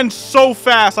 he ran so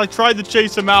fast. I tried to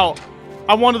chase him out.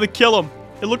 I wanted to kill him.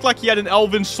 It looked like he had an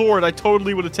elven sword. I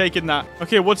totally would have taken that.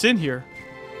 Okay, what's in here?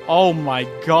 Oh my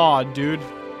God, dude.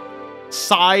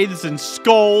 Scythes and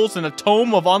skulls and a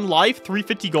tome of unlife,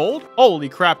 350 gold. Holy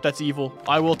crap, that's evil.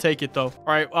 I will take it though. All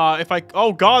right,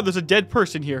 oh God, there's a dead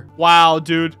person here. Wow,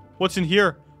 dude, what's in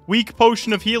here? Weak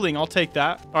potion of healing. I'll take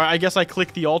that. All right, I guess I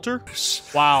click the altar.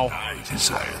 Wow. I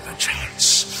desire the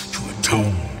chance to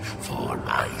atone for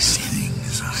my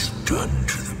sins I've done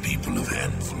to the people of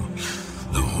Anvil.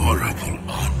 The horrible,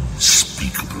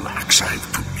 unspeakable acts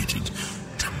I've committed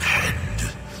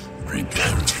demand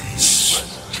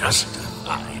repentance.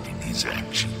 Justified in his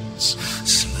actions,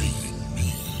 slaying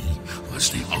me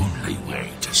was the only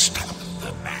way to stop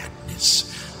the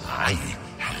madness I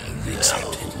have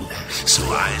accepted, so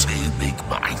I may make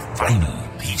my final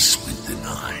peace with the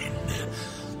Nine.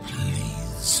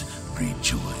 Please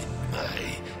rejoin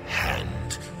my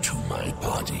hand to my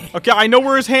body. Okay, I know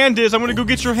where his hand is. I'm gonna go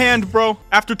get your hand, bro.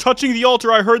 After touching the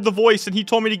altar, I heard the voice, and he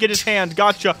told me to get his hand.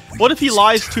 Gotcha. What if he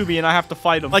lies to me and I have to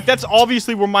fight him? Like, that's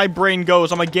obviously where my brain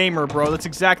goes. I'm a gamer, bro. That's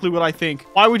exactly what I think.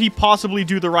 Why would he possibly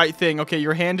do the right thing? Okay,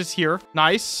 your hand is here.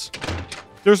 Nice.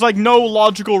 There's, like, no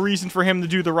logical reason for him to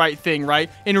do the right thing, right?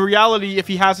 In reality, if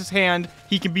he has his hand,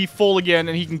 he can be full again,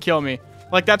 and he can kill me.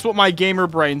 Like, that's what my gamer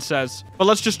brain says. But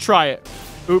let's just try it.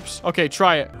 Oops. Okay,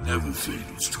 try it. Never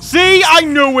fails to see, I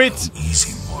knew it! How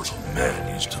easy mortal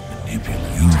man is to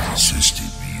manipulate. You assisted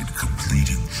me in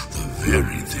completing the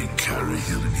very thing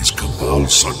Carahil and his cabal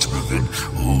sought to prevent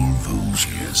all those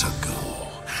years ago.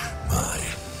 My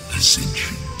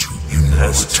ascension to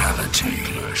immortality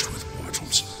clashed with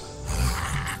mortals.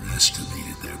 I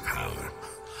underestimated their power.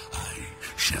 I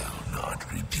shall not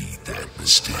repeat that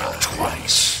mistake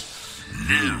twice.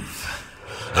 Live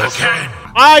again.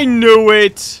 I knew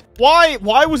it. Why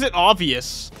was it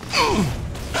obvious?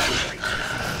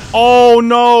 Oh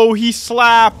no, he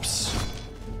slaps.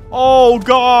 Oh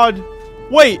god.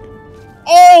 Wait.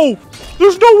 Oh,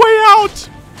 there's no way out.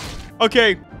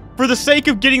 Okay, for the sake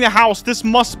of getting the house, this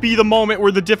must be the moment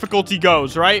where the difficulty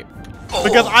goes, right?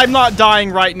 Because I'm not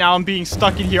dying right now. I'm being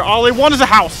stuck in here. All I want is a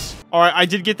house. All right, I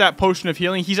did get that potion of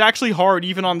healing. He's actually hard,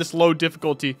 even on this low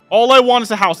difficulty. All I want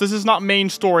is a house. This is not main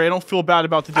story. I don't feel bad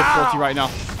about the difficulty right now.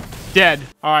 Dead.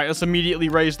 All right, let's immediately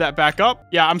raise that back up.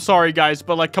 Yeah, I'm sorry, guys,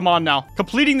 but, like, come on now.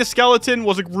 Completing the skeleton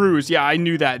was a ruse. Yeah, I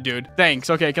knew that, dude. Thanks.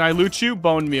 Okay, can I loot you?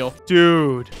 Bone meal.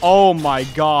 Dude. Oh, my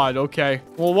God. Okay.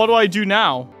 Well, what do I do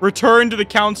now? Return to the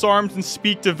Count's Arms and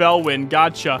speak to Velwyn.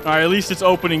 Gotcha. All right, at least it's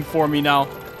opening for me now.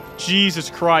 Jesus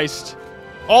Christ.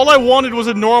 All I wanted was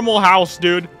a normal house,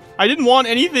 dude. I didn't want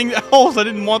anything else. I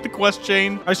didn't want the quest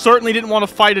chain. I certainly didn't want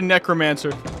to fight a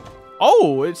necromancer.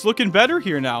 Oh, it's looking better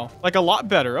here now. Like, a lot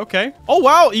better. Okay. Oh,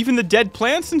 wow. Even the dead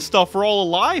plants and stuff are all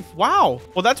alive. Wow.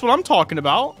 Well, that's what I'm talking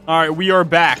about. All right, we are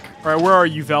back. All right, where are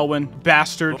you, Velwyn?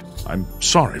 Bastard. I'm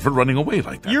sorry for running away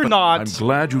like that. You're not. I'm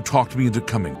glad you talked me into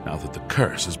coming. Now that the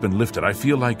curse has been lifted, I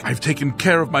feel like I've taken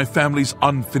care of my family's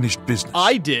unfinished business.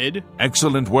 I did.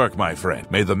 Excellent work, my friend.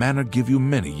 May the manor give you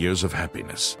many years of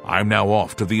happiness. I'm now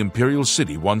off to the Imperial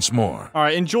City once more. All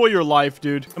right, enjoy your life,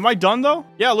 dude. Am I done, though?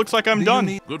 Yeah, it looks like I'm done.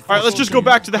 All right, let's just go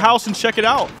back to the house and check it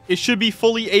out. It should be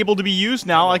fully able to be used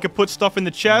now. I could put stuff in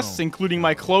the chests, including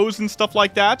my clothes and stuff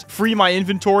like that. Free my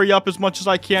inventory up as much as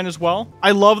I can as well. I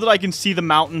love that I can see the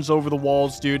mountains over the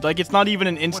walls, dude. Like, it's not even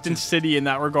an instant city in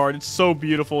that regard. It's so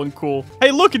beautiful and cool. Hey,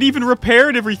 look, it even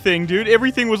repaired everything, dude.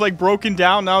 Everything was, like, broken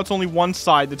down. Now it's only one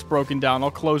side that's broken down.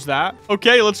 I'll close that.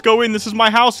 Okay, let's go in. This is my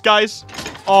house, guys.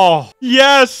 Oh,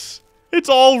 yes. It's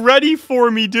all ready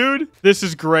for me, dude. This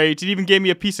is great. It even gave me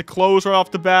a piece of clothes right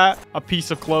off the bat. A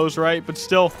piece of clothes, right? But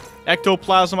still,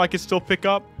 ectoplasm I can still pick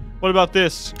up. What about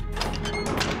this?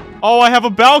 Oh, I have a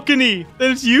balcony.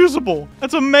 Then it's usable.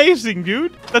 That's amazing,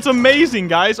 dude. That's amazing,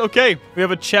 guys. Okay, we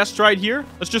have a chest right here.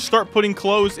 Let's just start putting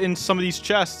clothes in some of these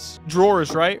chests.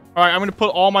 Drawers, right? All right, I'm going to put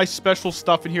all my special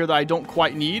stuff in here that I don't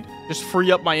quite need. Just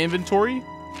free up my inventory.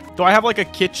 Do I have like a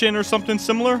kitchen or something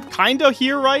similar? Kinda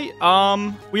here, right?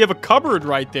 We have a cupboard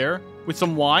right there with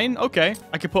some wine. Okay.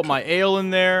 I can put my ale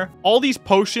in there. All these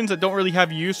potions that don't really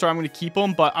have use, so I'm going to keep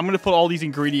them, but I'm going to put all these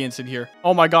ingredients in here.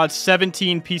 Oh my God,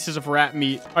 17 pieces of rat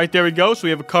meat. All right, there we go. So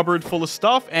we have a cupboard full of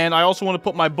stuff, and I also want to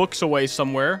put my books away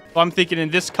somewhere. So I'm thinking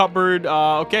in this cupboard,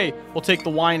 okay, we'll take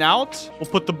the wine out. We'll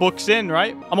put the books in,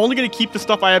 right? I'm only going to keep the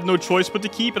stuff I have no choice but to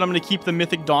keep, and I'm going to keep the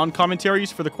Mythic Dawn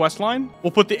commentaries for the quest line. We'll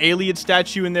put the Ayleid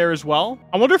statue in there as well.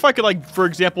 I wonder if I could, like, for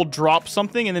example, drop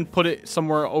something and then put it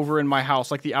somewhere over in my house,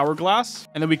 like the hourglass.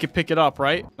 And then we could pick it up,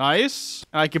 right? Nice.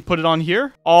 And I can put it on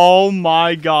here. Oh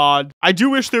my God. I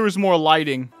do wish there was more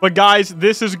lighting. But guys,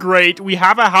 this is great. We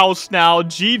have a house now.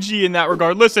 GG in that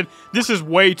regard. Listen, this is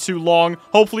way too long.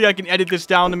 Hopefully I can edit this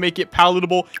down to make it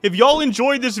palatable. If y'all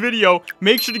enjoyed this video,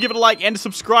 make sure to give it a like and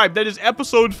subscribe. That is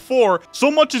episode 4. So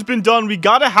much has been done. We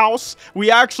got a house. We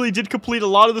actually did complete a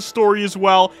lot of the story as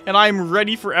well. And I am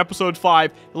ready for episode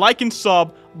 5. Like and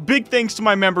sub. Big thanks to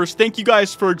my members. Thank you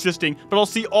guys for existing. But I'll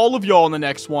see all of y'all in the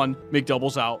next one.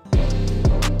 Mcdoubles out.